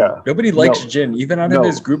likes him. Yeah. Nobody likes Jin. Even out of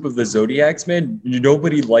his group of the Zodiacs, man,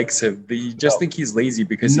 nobody likes him. They just think he's lazy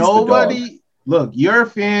because he's the dog. Look, you're a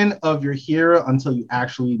fan of your hero until you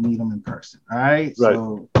actually meet him in person. All right.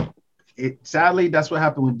 So sadly, that's what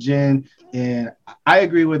happened with Jin. And I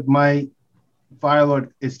agree with Mike. Fire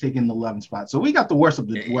Lord is taking the 11th spot. So we got the worst of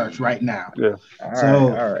the worst right now. Yeah. All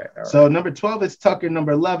right. So number 12 is Tucker.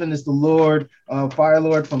 Number 11 is the Lord, Fire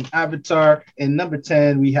Lord from Avatar. And number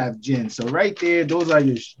 10, we have Jin. So right there, those are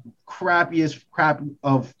your crappiest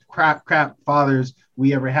crap fathers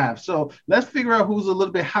we ever have. So let's figure out who's a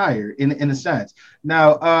little bit higher in a sense.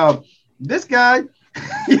 Now, this guy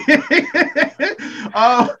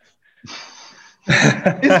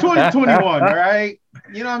it's 2021, all right?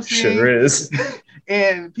 You know what I'm saying? Sure is.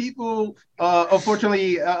 And people,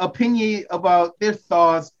 unfortunately, opinion about their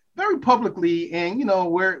thoughts very publicly. And,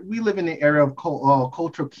 we live in the era of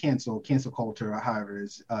cultural cancel culture, or however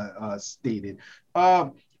it's stated.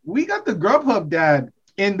 We got the Grubhub dad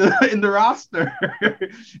in the roster.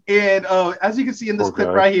 And as you can see in this clip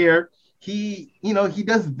right here, he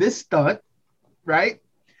does this stunt, right?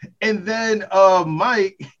 And then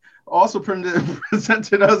Mike also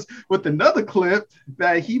presented us with another clip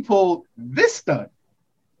that he pulled this stunt.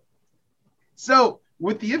 So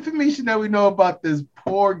with the information that we know about this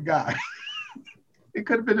poor guy, it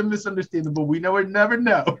could have been a misunderstanding, but we'll never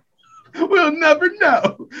know. We'll never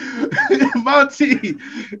know. Monty,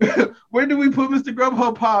 where do we put Mr.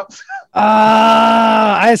 Grubhub Pops?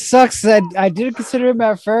 I sucks that I didn't consider him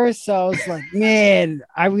at first. So I was like, man,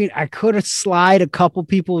 I mean, I could have slide a couple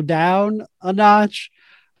people down a notch.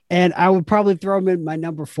 And I would probably throw him in my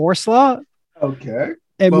number 4 slot. Okay.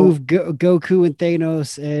 And move Goku and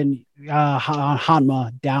Thanos and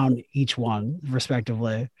Hanma down each one,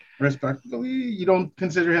 respectively. You don't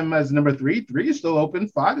consider him as number 3? 3 is still open.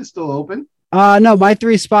 5 is still open. No, my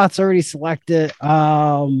 3 spots already selected.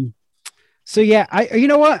 So yeah, you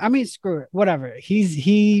know what? I mean, screw it. Whatever.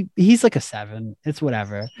 He's like a 7. It's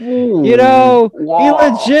whatever. Ooh, He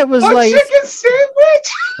legit was a like chicken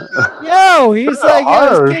sandwich. Yo, he's like,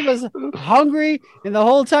 yo, this kid was hungry, and the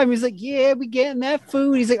whole time he's like, yeah, we getting that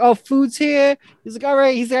food. He's like, oh, food's here. He's like, all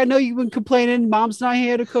right. He's like, I know you've been complaining. Mom's not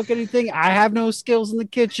here to cook anything. I have no skills in the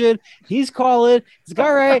kitchen. He's calling. He's like,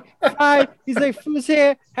 all right, fine. He's like, food's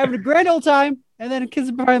here, having a grand old time. And then the kids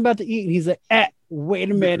are probably about to eat, and he's like, wait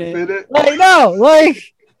a minute. Like, no,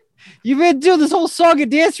 like, you've been doing this whole song and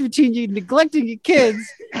dance routine. You're neglecting your kids.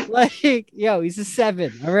 Like, yo, he's a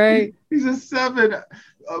 7. All right. He's a 7.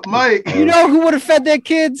 Mike. You know who would have fed their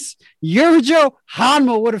kids? Yurijo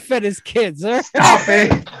Hanma would have fed his kids. Right? Stop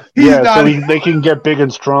it. So they can get big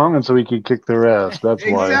and strong, and so he can kick their ass. That's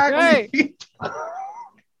why. Exactly.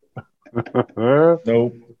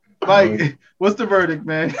 Nope. Mike, what's the verdict,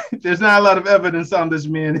 man? There's not a lot of evidence on this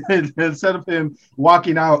man instead of him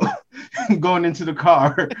walking out, going into the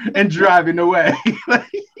car, and driving away.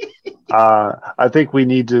 I think we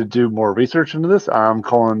need to do more research into this. I'm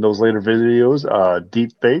calling those later videos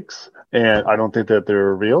deep fakes, and I don't think that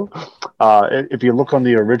they're real. If you look on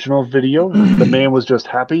the original video, the man was just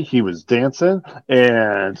happy. He was dancing,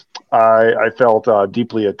 and I felt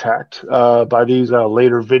deeply attacked by these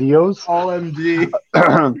later videos. OMG.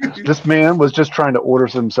 This man was just trying to order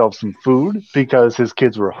himself some food because his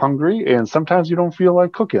kids were hungry, and sometimes you don't feel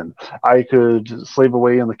like cooking. I could slave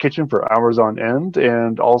away in the kitchen for hours on end,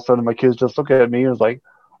 and all of a sudden my kids just look at me and was like,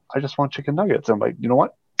 I just want chicken nuggets. I'm like, you know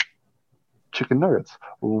what? Chicken nuggets,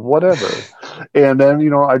 whatever. And then,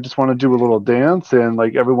 I just want to do a little dance, and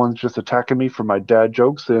like everyone's just attacking me for my dad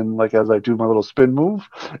jokes, and like as I do my little spin move,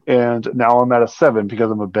 and now I'm at a 7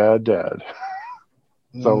 because I'm a bad dad.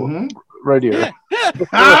 So right here.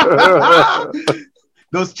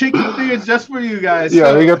 Those chicken fingers just for you guys.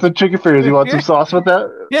 Yeah, they got the chicken fingers. You want some sauce with that?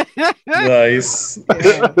 Nice.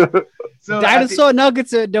 Yeah. So dinosaur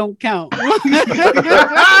nuggets don't count.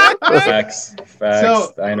 Facts.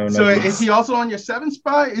 So, I know. So is he also on your 7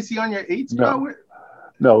 spot? Is he on your 8 spot?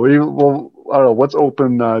 No. I don't know what's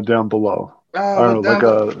open down below. I don't know, like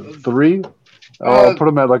a 3. I'll put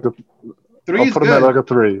him at like a 3. I'll put him at like a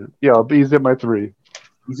 3. Yeah, he's at my 3.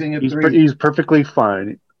 He's in your 3. He's perfectly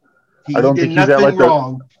fine. I don't think he's at like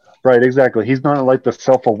wrong. Right, exactly. He's not like the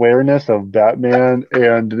self-awareness of Batman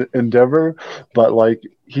and Endeavor, but like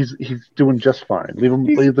he's doing just fine.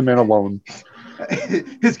 Leave the man alone.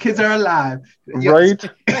 His kids are alive. Right?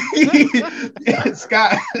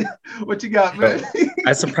 Scott, what you got, man?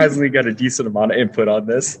 I surprisingly got a decent amount of input on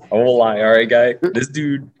this. I won't lie, all right, guy. This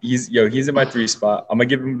dude, he's in my 3 spot. I'm gonna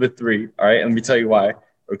give him the 3. All right, and let me tell you why.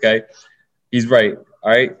 Okay, he's right.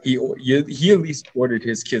 All right, he at least ordered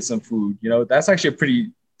his kids some food. That's actually a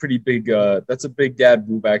pretty big. That's a big dad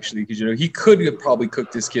move actually, because he could have probably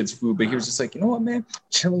cooked his kids food, but he was just like, you know what, man,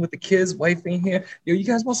 chilling with the kids, wife ain't here. You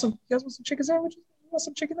guys want some chicken sandwiches? You want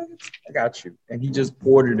some chicken nuggets? I got you. And he just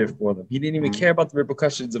ordered it for them. He didn't even care about the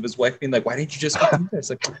repercussions of his wife being like, why didn't you just cook this?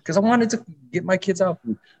 Like, because I wanted to get my kids out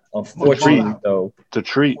food. Unfortunately, though, it's a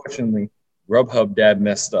treat. Unfortunately, Grubhub dad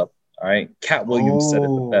messed up. All right, Cat Williams said it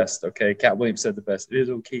the best. Okay, Cat Williams said the best. It is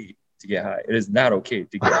okay to get high. It is not okay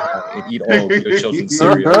to get high and eat all of your children's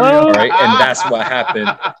cereal. All right, and that's what happened.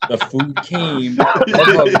 The food came.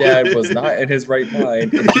 Grubhub dad was not in his right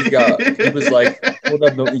mind, and he was like, "Hold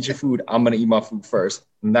up, don't eat your food. I'm gonna eat my food first."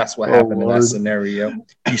 And that's what happened in that scenario.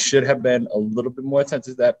 He should have been a little bit more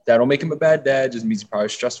attentive to that. That don't make him a bad dad. Just means he's probably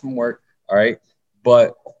stressed from work. All right,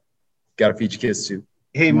 but gotta feed your kids too.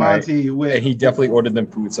 Hey, Monty, and he definitely ordered them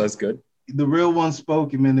food, so that's good. The real one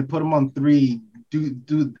spoke, man. They put him on 3.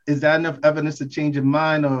 Is that enough evidence to change your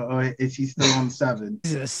mind, or is he still on 7?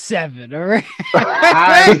 He's a 7, all right.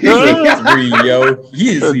 He's a 3, yo. He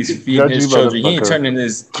is at least feeding his children. He ain't turning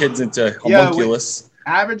his kids into homunculus.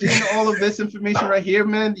 Averaging all of this information right here,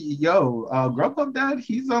 man. Yo, Grubhub Dad,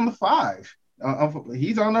 he's on the 5.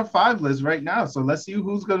 He's on our 5 list right now. So let's see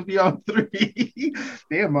who's going to be on 3.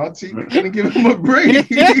 Damn, Monty, we're going to give him a break.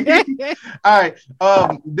 All right.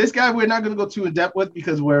 This guy we're not going to go too in depth with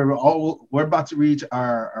because we're about to reach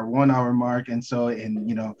our 1 hour mark, and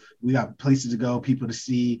we got places to go, people to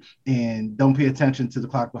see, and don't pay attention to the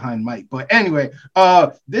clock behind Mike. But anyway,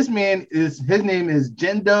 this man his name is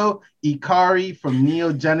Gendo Ikari from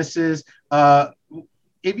Neo Genesis.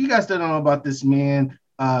 If you guys don't know about this man,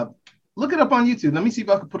 look it up on YouTube. Let me see if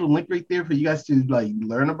I can put a link right there for you guys to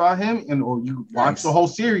learn about him, or you watch the whole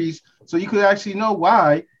series so you could actually know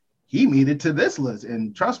why he made it to this list.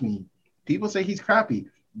 And trust me, people say he's crappy.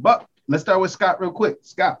 But let's start with Scott real quick.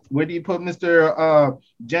 Scott, where do you put Mr.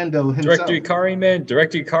 Gendo himself? Director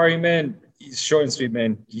Ikari, man. He's short and sweet,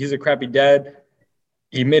 man. He's a crappy dad.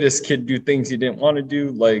 He made his kid do things he didn't want to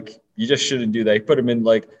do. Like, You just shouldn't do that. You put him in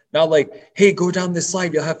like, not like, hey, go down this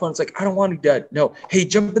slide, you'll have fun. It's like, I don't want to do that. No, hey,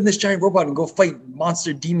 jump in this giant robot and go fight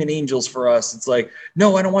monster demon angels for us. It's like,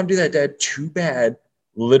 no, I don't want to do that, Dad. Too bad.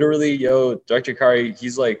 Literally, Dr. Kari,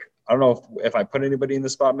 he's like, I don't know if I put anybody in the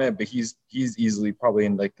spot, man, but he's easily probably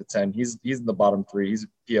in like the 10. He's in the bottom 3. He's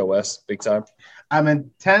POS big time. I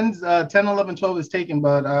mean, 10, 11, 12 is taken,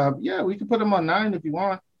 but yeah, we can put him on 9 if you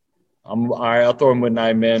want. All right, I'll throw him with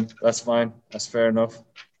 9, man. That's fine. That's fair enough.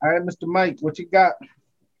 All right, Mr. Mike, what you got?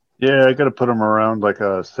 Yeah, I got to put him around like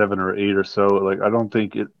a 7 or 8 or so. Like, I don't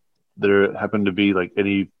think there happened to be like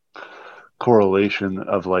any correlation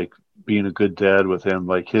of like being a good dad with him.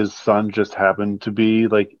 Like his son just happened to be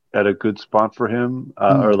like at a good spot for him,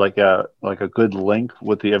 or like a good link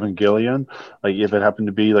with the Evangelion. Like if it happened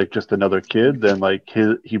to be like just another kid, then like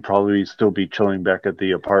he probably still be chilling back at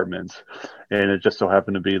the apartments, and it just so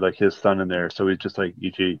happened to be like his son in there. So he's just like,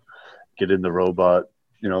 EG, get in the robot.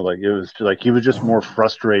 Like it was like he was just more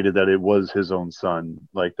frustrated that it was his own son,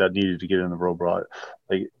 like that needed to get in the robot.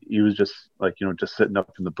 Like he was just like, just sitting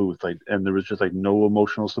up in the booth, like, and there was just like no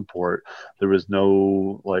emotional support. There was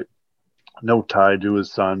no tie to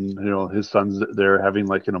his son. His son's there having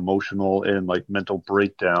like an emotional and like mental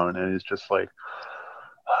breakdown, and it's just like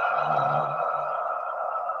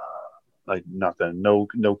like nothing, no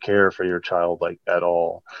care for your child like at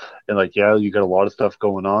all. And like, yeah, you got a lot of stuff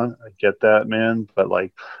going on, I get that, man, but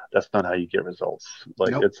like that's not how you get results.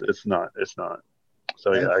 Like nope. it's not.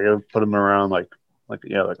 So yeah, I gotta put him around like a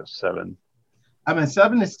 7. I mean,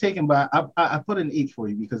 7 is taken, but I put an 8 for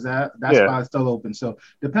you because that spot is still open. So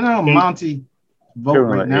depending on 8. Monty vote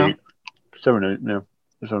right now, 8. 7, 8. Yeah,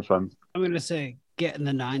 that sounds fun. I'm gonna say get in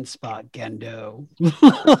the 9 spot, Gendo.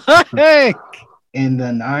 Hey. In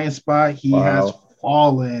the 9 spot, he has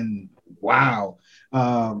fallen. Wow.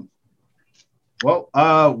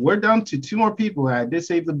 We're down to 2 more people. I did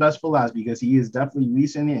save the best for last because he is definitely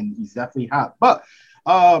recent and he's definitely hot. But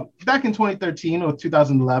back in 2013 or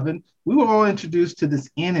 2011, we were all introduced to this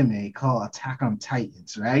anime called Attack on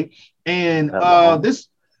Titans, right? And this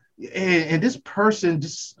person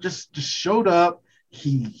just showed up.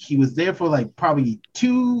 He was there for like probably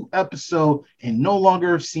 2 episodes and no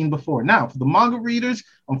longer seen before. Now, for the manga readers,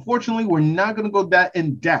 unfortunately, we're not going to go that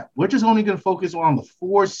in depth. We're just only going to focus on the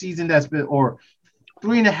 4 season that's been, or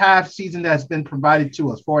 3.5 season that's been provided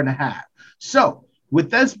to us, 4.5. So, with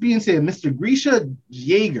that being said, Mr. Grisha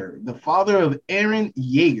Jaeger, the father of Eren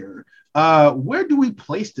Jaeger, where do we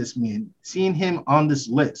place this man, seeing him on this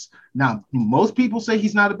list? Now, most people say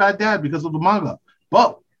he's not a bad dad because of the manga,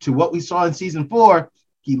 but to what we saw in season 4,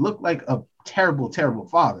 he looked like a terrible, terrible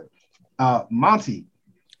father. Monty.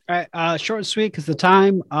 All right, short and sweet because the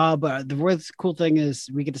time. But the really cool thing is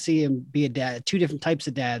we get to see him be a dad, 2 different types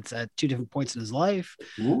of dads at 2 different points in his life.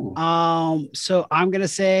 Ooh. So I'm gonna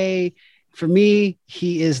say for me,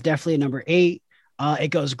 he is definitely a number 8. It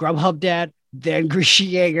goes Grubhub dad, then Grisha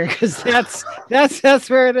Jaeger because that's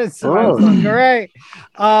where it is. So all right.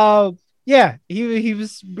 Yeah, he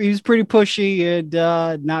was pretty pushy and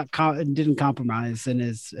didn't compromise in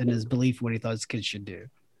his belief what he thought his kids should do.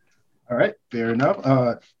 All right, fair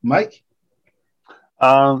enough. Mike,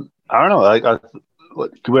 I don't know.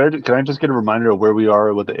 Can I just get a reminder of where we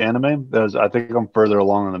are with the anime? Because I think I'm further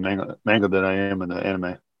along in the manga than I am in the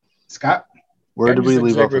anime. Scott, where did we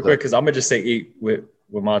leave off real quick? Because I'm gonna just say 8 with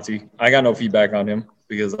Monty. I got no feedback on him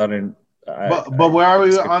because I didn't. But where are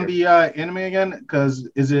we on the anime again? Because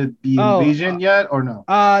is it the invasion yet or no?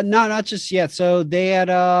 No, not just yet. So they had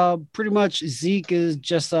pretty much Zeke is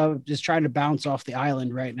just trying to bounce off the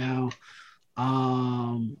island right now.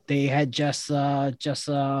 They had just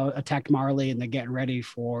attacked Marley and they're getting ready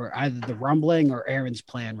for either the rumbling or Aaron's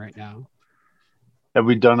plan right now. Have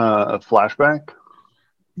we done a flashback?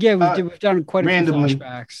 Yeah, we've done quite randomly. A few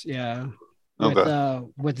flashbacks. Yeah,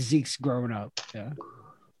 with Zeke's growing up. Yeah.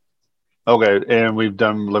 Okay, and we've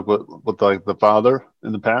done like with like the father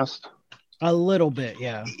in the past. A little bit,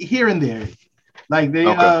 yeah. Here and there, like they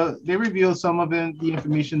revealed some of the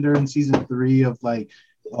information during season 3 of like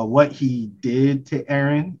what he did to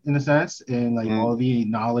Eren in a sense, and like all the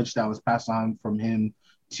knowledge that was passed on from him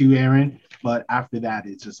to Eren. But after that,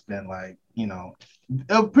 it's just been like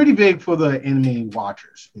pretty big for the anime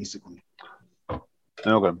watchers, basically.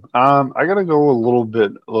 Okay. I gotta go a little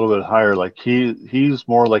bit higher. Like he's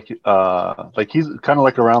more like he's kind of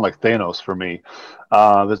like around like Thanos for me.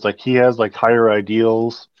 It's like he has like higher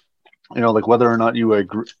ideals. Like whether or not you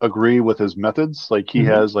agree with his methods, like he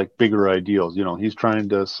has like bigger ideals. He's trying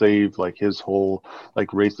to save like his whole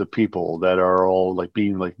like race of people that are all like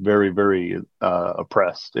being like very, very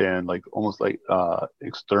oppressed and like almost like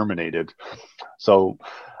exterminated. So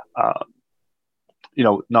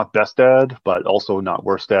not best dad, but also not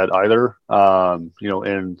worst dad either.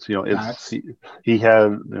 It's he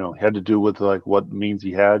had to do with like what means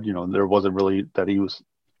he had. There wasn't really that he was,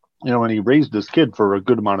 and he raised this kid for a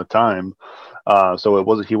good amount of time.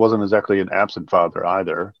 So he wasn't exactly an absent father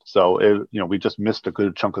either. So we just missed a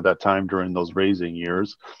good chunk of that time during those raising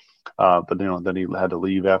years. But then he had to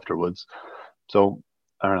leave afterwards. So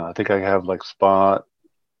I don't know. I think I have like spot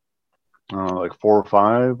like 4 or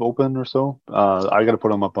 5 open or so. I got to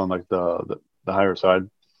put them up on like the higher side.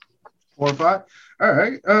 4 or 5. All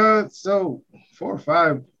right. So 4 or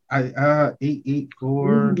 5. 8,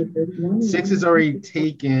 4. 6 is already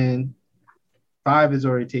taken. 5 is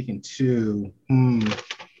already taken 2.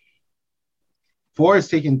 4 is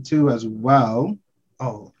taken 2 as well.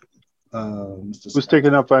 Oh, who's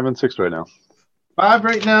taking up 5 and 6 right now? 5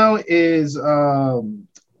 right now is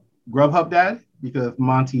Grubhub Dad, because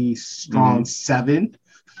Monty's strong 7.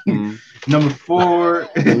 Number 4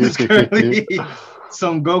 is currently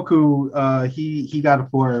Son Goku. He got it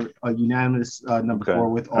for a unanimous number 4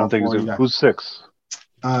 with all 4. Who's 6?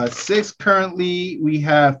 6 currently we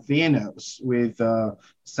have Thanos with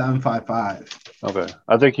 755. Okay,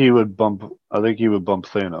 I think he would bump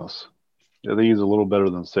Thanos. I think he's a little better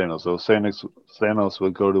than Thanos. So Thanos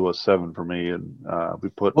would go to a 7 for me, and we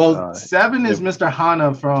put. 7 is Mr.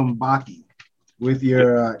 Hana from Baki with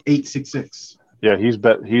your 866. Yeah, he's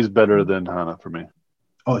better than Hana for me.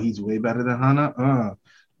 Oh, he's way better than Hana.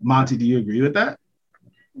 Monty, do you agree with that?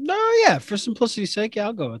 No, yeah. For simplicity's sake, yeah,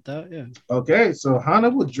 I'll go with that. Yeah. Okay, so Hana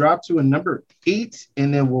will drop to a number 8,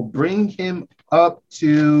 and then we'll bring him up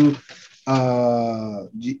to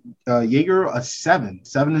Jaeger a 7.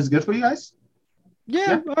 7 is good for you guys?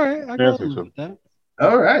 Yeah. All right. I think so. With that.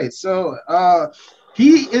 All right. So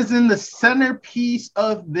he is in the centerpiece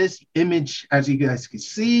of this image, as you guys can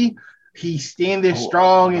see. He's standing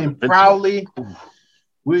strong and proudly.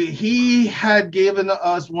 He had given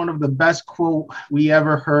us one of the best quote we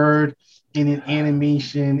ever heard in an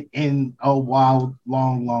animation in a wild,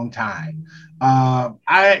 long time.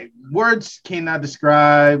 Words cannot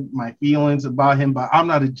describe my feelings about him, but I'm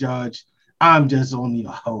not a judge. I'm just only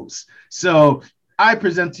a host. So I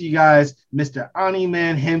present to you guys Mr.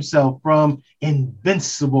 Ani-Man himself from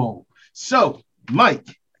Invincible. So, Mike,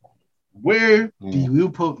 where do you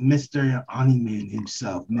put Mr. Ani-Man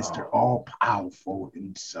himself, Mr. All-Powerful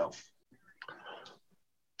himself?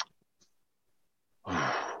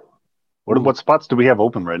 What spots do we have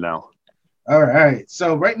open right now? All right.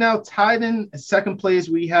 So right now, tied in second place,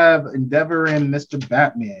 we have Endeavor and Mr.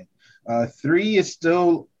 Batman. 3 is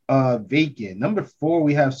still vacant. Number 4,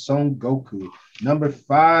 we have Son Goku. Number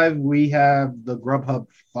 5, we have the Grubhub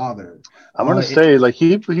father. I'm gonna say like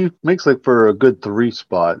he makes like for a good 3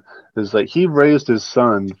 spot. Is like he raised his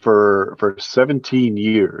son for 17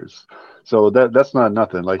 years, so that's not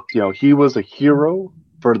nothing. Like he was a hero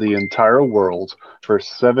for the entire world for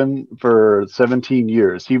 17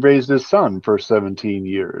 years. He raised his son for 17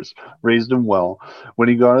 years, raised him well. When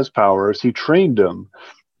he got his powers, he trained him.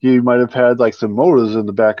 He might have had like some motors in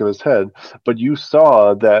the back of his head, but you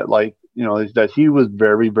saw that like that he was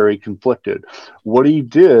very, very conflicted. What he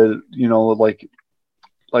did,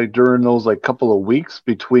 like during those like couple of weeks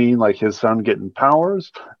between like his son getting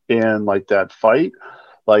powers and like that fight,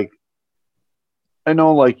 like I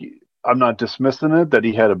know like I'm not dismissing it that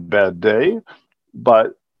he had a bad day,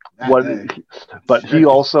 but he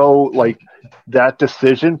also like that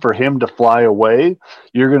decision for him to fly away,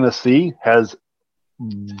 you're gonna see has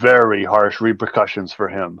very harsh repercussions for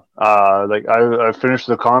him. Like I finished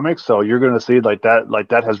the comics, so you're gonna see like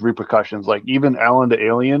that has repercussions. Like even Alan the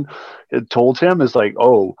Alien, it told him is like,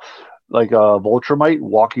 oh, like Voltramite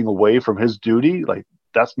walking away from his duty, like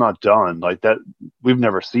that's not done. Like that, we've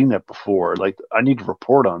never seen that before. Like I need to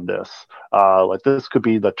report on this. Like this could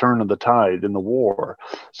be the turn of the tide in the war.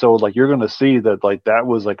 So like you're gonna see that like that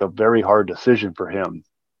was like a very hard decision for him.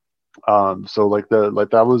 So like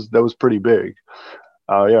that was pretty big.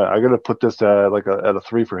 Yeah, I gotta put this at a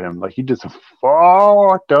 3 for him. Like he did some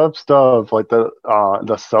fucked up stuff, like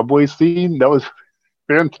the subway scene. That was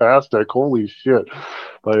fantastic. Holy shit!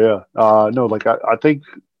 But yeah, no, like I think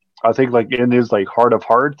like in his like heart of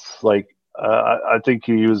hearts, like I think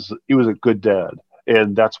he was a good dad,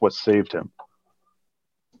 and that's what saved him.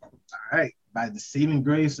 All right, by the saving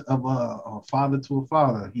grace of a father to a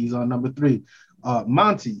father, he's on number 3.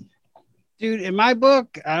 Monty. Dude, in my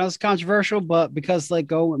book, I know it's controversial, but because like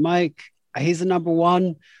going with Mike, he's the number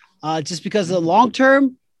 1. Just because of the long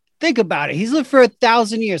term, think about it. He's lived for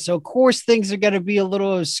 1,000 years. So of course things are going to be a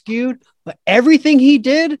little skewed, but everything he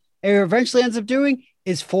did and eventually ends up doing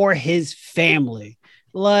is for his family.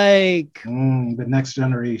 Like the next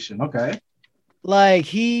generation. Okay. Like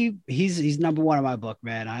he's number one in my book,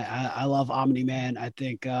 man. I love Omni Man. I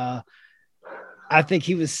think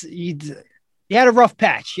he had a rough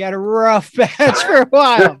patch. He had a rough patch for a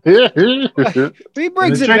while. He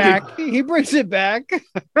brings it back. He brings it back.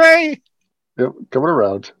 Right? Yep, coming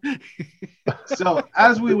around. So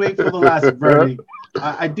as we wait for the last verdict,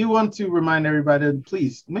 I do want to remind everybody to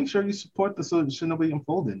please make sure you support the Shinobi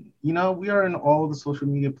Unfolded. You know, we are in all the social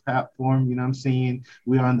media platform. You know what I'm saying?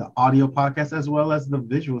 We are on the audio podcast as well as the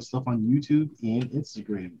visual stuff on YouTube and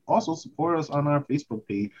Instagram. Also support us on our Facebook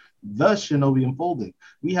page, The Shinobi Unfolded.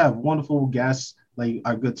 We have wonderful guests like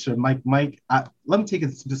our good sir Mike. Let me take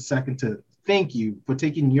just a second to thank you for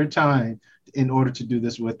taking your time in order to do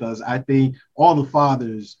this with us. I think all the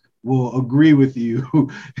fathers will agree with you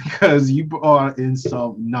because you brought in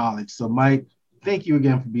some knowledge. So, Mike, thank you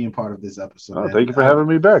again for being part of this episode. Oh, thank you for having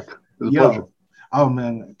me back. It was a pleasure. Oh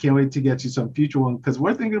man, can't wait to get you some future one because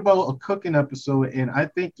we're thinking about a cooking episode, and I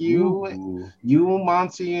think you,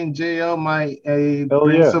 Monty, and JL might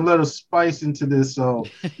bring some little spice into this. So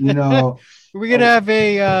you know, we're gonna have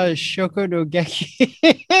a Shoko no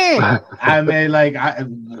Geki. I mean, like,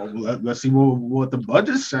 let's see what the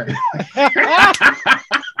budget say.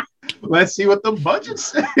 Let's see what the budget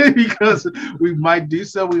say because we might do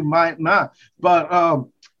so, we might not. But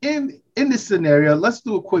in this scenario, let's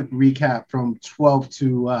do a quick recap from 12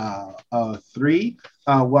 to 3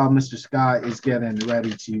 while Mr. Scott is getting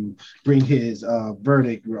ready to bring his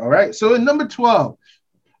verdict. All right. So in number 12,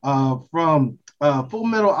 from Full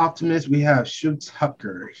Metal Optimist, we have Shu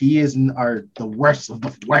Tucker. He is the worst of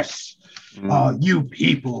the worst. You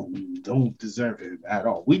people don't deserve him at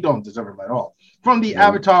all. We don't deserve him at all. From the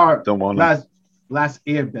Avatar Last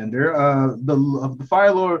Airbender, the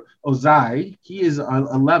Fire Lord Ozai, he is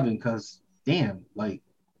 11 because damn, like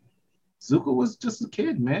Zuko was just a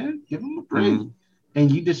kid, man. Give him a break.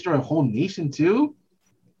 And you destroy a whole nation too.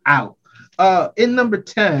 Out. In number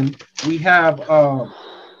 10, we have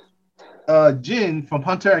Jin from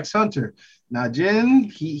Hunter x Hunter. Now Jin,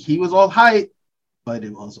 he was all hype, but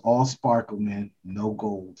it was all sparkle, man. No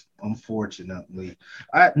gold, unfortunately.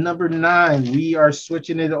 At number 9, we are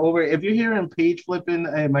switching it over. If you're hearing page flipping,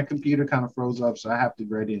 my computer kind of froze up, so I have to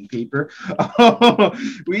write it in paper.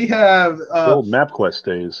 We have the old MapQuest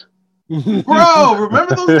days. Bro,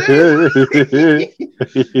 remember those days?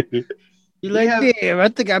 You like, damn, I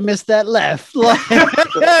think I missed that left.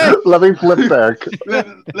 Let me flip back.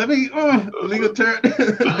 Let me legal turn.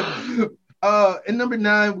 In number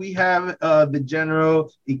 9, we have the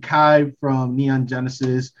General Ikai from Neon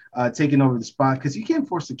Genesis taking over the spot because you can't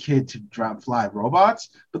force a kid to drop fly robots.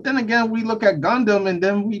 But then again, we look at Gundam and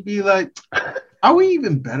then we be like, are we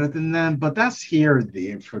even better than them? But that's here or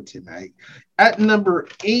there for tonight. At number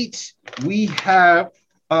 8, we have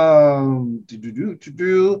Mr.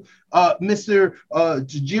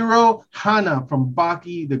 Jiro Hana from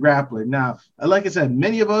Baki the Grappler. Now, like I said,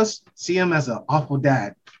 many of us see him as an awful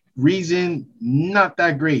dad. Reason, not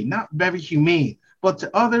that great, not very humane. But to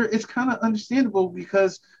other, it's kind of understandable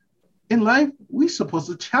because in life, we're supposed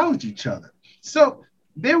to challenge each other. So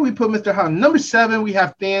there we put Mr. Hana. Number 7, we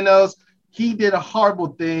have Thanos. He did a horrible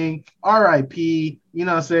thing. R.I.P. You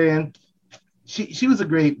know what I'm saying? She was a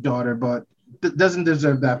great daughter, but doesn't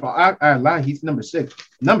deserve that. I lie. He's number 6.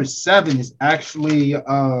 Number 7 is actually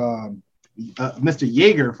Mr.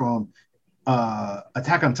 Jaeger from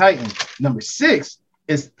Attack on Titan. Number 6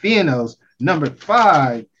 is Thanos. Number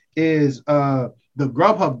 5 is the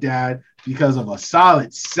Grubhub dad because of a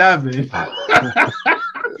solid 7.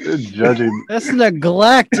 Judging. That's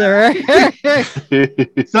neglect, all right?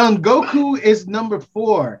 Son Goku is number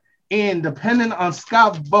 4. And depending on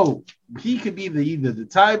Scott's vote, he could be either the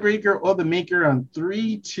tiebreaker or the maker on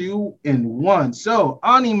 3, 2, and 1. So,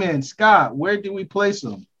 Oniman, Scott, where do we place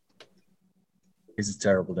him? He's a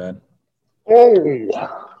terrible dad. Oh,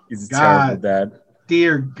 he's a terrible dad.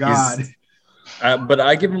 Dear God. But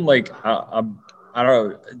I give him like I don't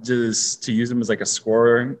know, just to use him as like a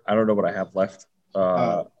scoring. I don't know what I have left.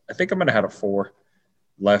 I think I'm gonna have a 4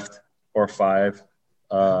 left or 5.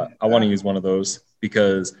 I want to use one of those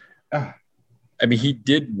because. I mean, he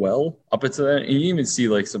did well up until that. And you even see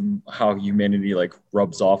like how humanity like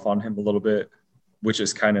rubs off on him a little bit, which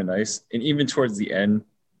is kind of nice. And even towards the end,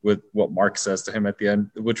 with what Mark says to him at the end,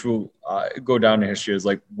 which will go down in history as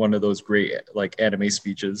like one of those great like anime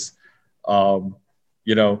speeches. You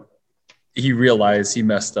know, he realized he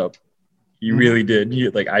messed up. He really did. He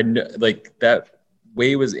like that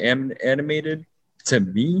way it was animated to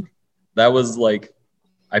me. That was like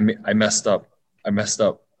I messed up.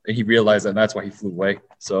 And he realized that, and that's why he flew away.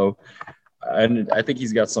 So, and I think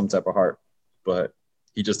he's got some type of heart, but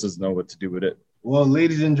he just doesn't know what to do with it. Well,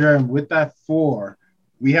 ladies and gentlemen, with that 4,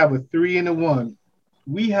 we have a 3 and a 1.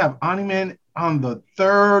 We have Animan on the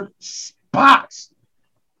 3rd spot.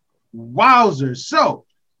 Wowzers. So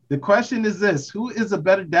the question is this: who is a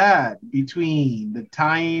better dad between the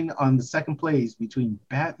tying on the 2nd place between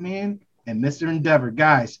Batman and Mr. Endeavor?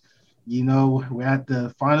 Guys, you know, we're at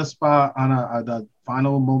the final spot on the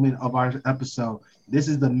final moment of our episode. This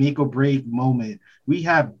is the make or break moment. We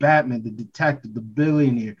have Batman, the detective, the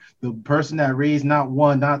billionaire, the person that raised not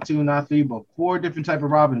 1, not 2, not 3, but 4 different type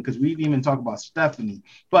of Robin, because we've even talked about Stephanie.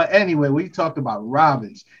 But anyway, we talked about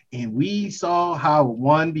Robins, and we saw how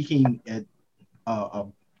one became a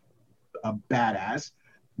badass.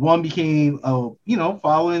 One became,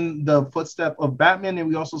 following the footstep of Batman, and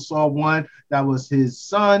we also saw one that was his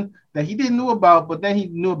son that he didn't know about, but then he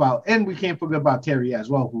knew about, and we can't forget about Terry as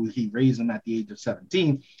well, who he raised him at the age of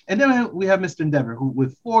 17. And then we have Mr. Endeavor, who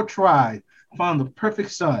with 4 tries found the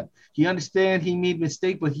perfect son. He understand he made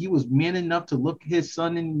mistake, but he was man enough to look his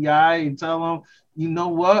son in the eye and tell him, you know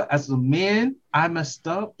what, as a man, I messed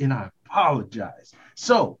up and I apologize.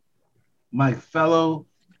 So, my fellow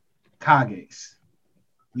Kages,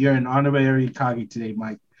 you're an honorary Kage today,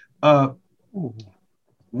 Mike.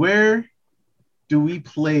 Where do we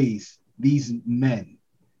place these men?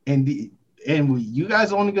 And you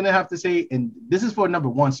guys are only gonna have to say, and this is for number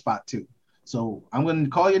 1 spot too. So I'm gonna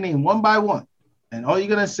call your name one by one, and all you're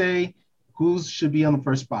gonna say who should be on the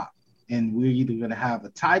 1st spot. And we're either gonna have a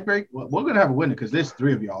tie break. Well, we're gonna have a winner because there's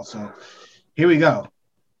 3 of y'all. So here we go.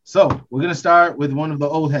 So we're gonna start with one of the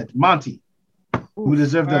old heads, Monty, who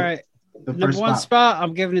deserved the number 1 spot.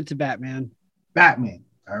 I'm giving it to Batman. Batman.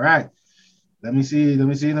 All right. Let me see.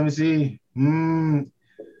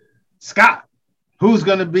 Scott, who's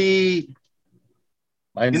gonna be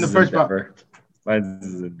in the 1st spot?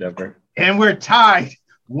 Mine's Endeavor. And we're tied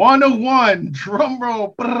 1-1. Drum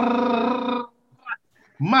roll.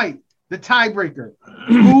 Mike, the tiebreaker.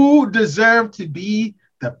 Who deserved to be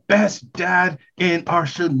the best dad in our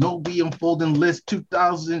Shinobi Unfolding List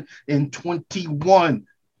 2021?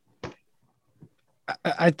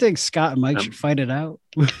 I think Scott and Mike should fight it out.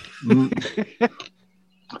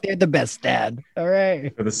 They're the best dad. All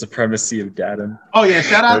right. For the supremacy of daddom. Oh, yeah.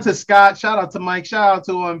 Shout out to Scott. Shout out to Mike. Shout out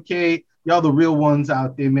to OMK. Y'all the real ones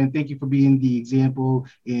out there, man. Thank you for being the example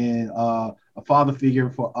and a father figure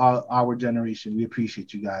for our generation. We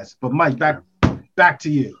appreciate you guys. But Mike, back to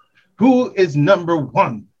you. Who is number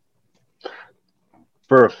 1?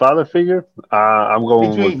 For a father figure, I'm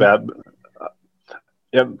going with Batman.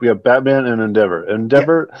 Yep, we have Batman and Endeavor.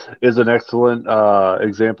 Endeavor is an excellent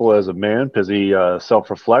example as a man because he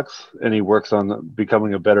self-reflects and he works on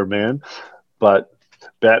becoming a better man. But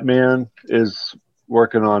Batman is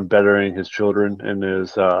working on bettering his children and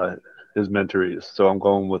his mentorees. So I'm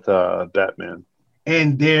going with Batman.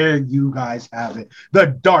 And there you guys have it. The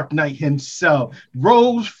Dark Knight himself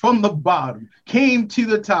rose from the bottom, came to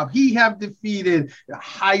the top. He have defeated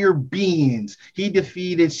higher beings. He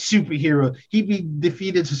defeated superheroes. He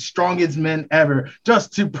defeated the strongest men ever,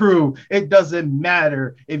 just to prove it doesn't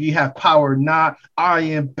matter if you have power or not. I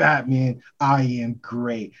am Batman. I am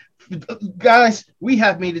great. Guys, we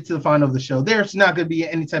have made it to the final of the show. There's not going to be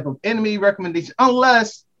any type of enemy recommendation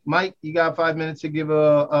unless, Mike, you got 5 minutes to give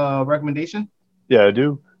a recommendation? Yeah, I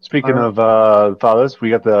do. Speaking of fathers, we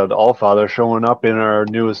got the All Father showing up in our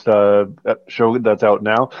newest show that's out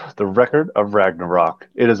now, The Record of Ragnarok.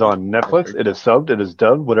 It is on Netflix. It is subbed. It is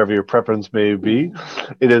dubbed, whatever your preference may be.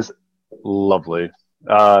 It is lovely.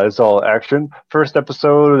 It's all action. First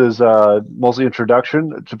episode is mostly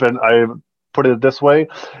introduction. I put it this way.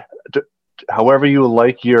 However you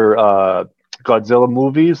like your Godzilla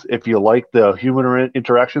movies, if you like the human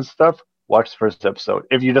interaction stuff, watch the first episode.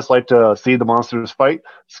 If you just like to see the monsters fight,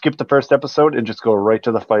 skip the first episode and just go right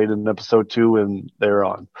to the fight in episode 2 and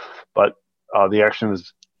thereon. But the action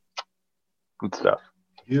is good stuff.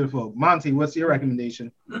 Beautiful. Monty, what's your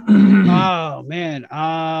recommendation? Oh, man.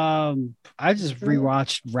 I just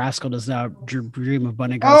rewatched Rascal Does Not Dream of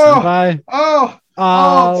Bunny Girl Senpai.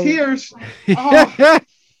 Tears.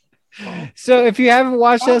 So if you haven't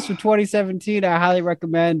watched this from 2017, I highly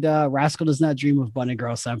recommend Rascal Does Not Dream of Bunny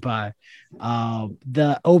Girl Senpai.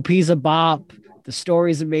 The OP's a bop, the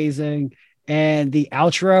story's amazing, and the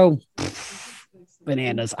outro,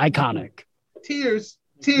 bananas, iconic. Tears,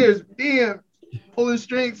 damn, pulling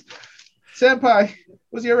strings. Senpai,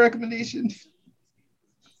 what's your recommendation?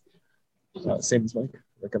 Same as Mike.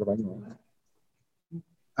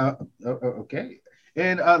 Okay.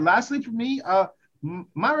 And lastly for me,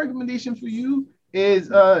 my recommendation for you is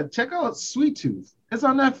check out Sweet Tooth. It's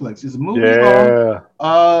on Netflix. It's a movie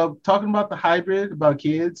long, talking about the hybrid, about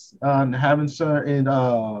kids and having certain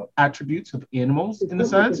attributes of animals in a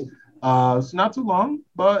sense. It's not too long,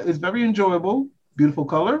 but it's very enjoyable. Beautiful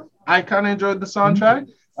color. I kind of enjoyed the soundtrack.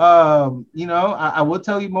 I will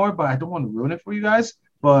tell you more, but I don't want to ruin it for you guys.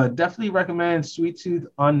 But definitely recommend Sweet Tooth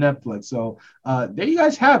on Netflix. So there you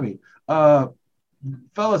guys have it.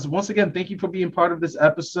 Fellas, once again, thank you for being part of this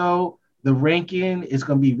episode. The ranking is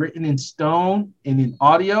going to be written in stone and in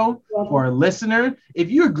audio for our listener.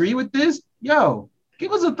 If you agree with this,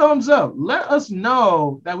 give us a thumbs up. Let us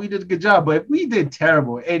know that we did a good job. But if we did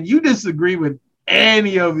terrible and you disagree with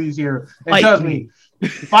any of these here, and trust me,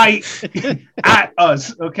 fight at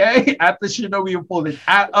us, okay? At the Shinobi Unfolded,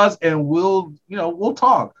 at us, and we'll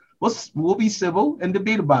talk. We'll be civil and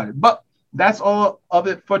debate about it. But that's all of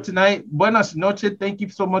it for tonight. Buenas noches. Thank you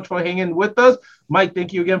so much for hanging with us. Mike,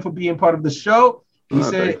 thank you again for being part of the show. We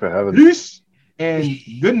say peace and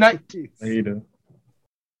good night. How you doing?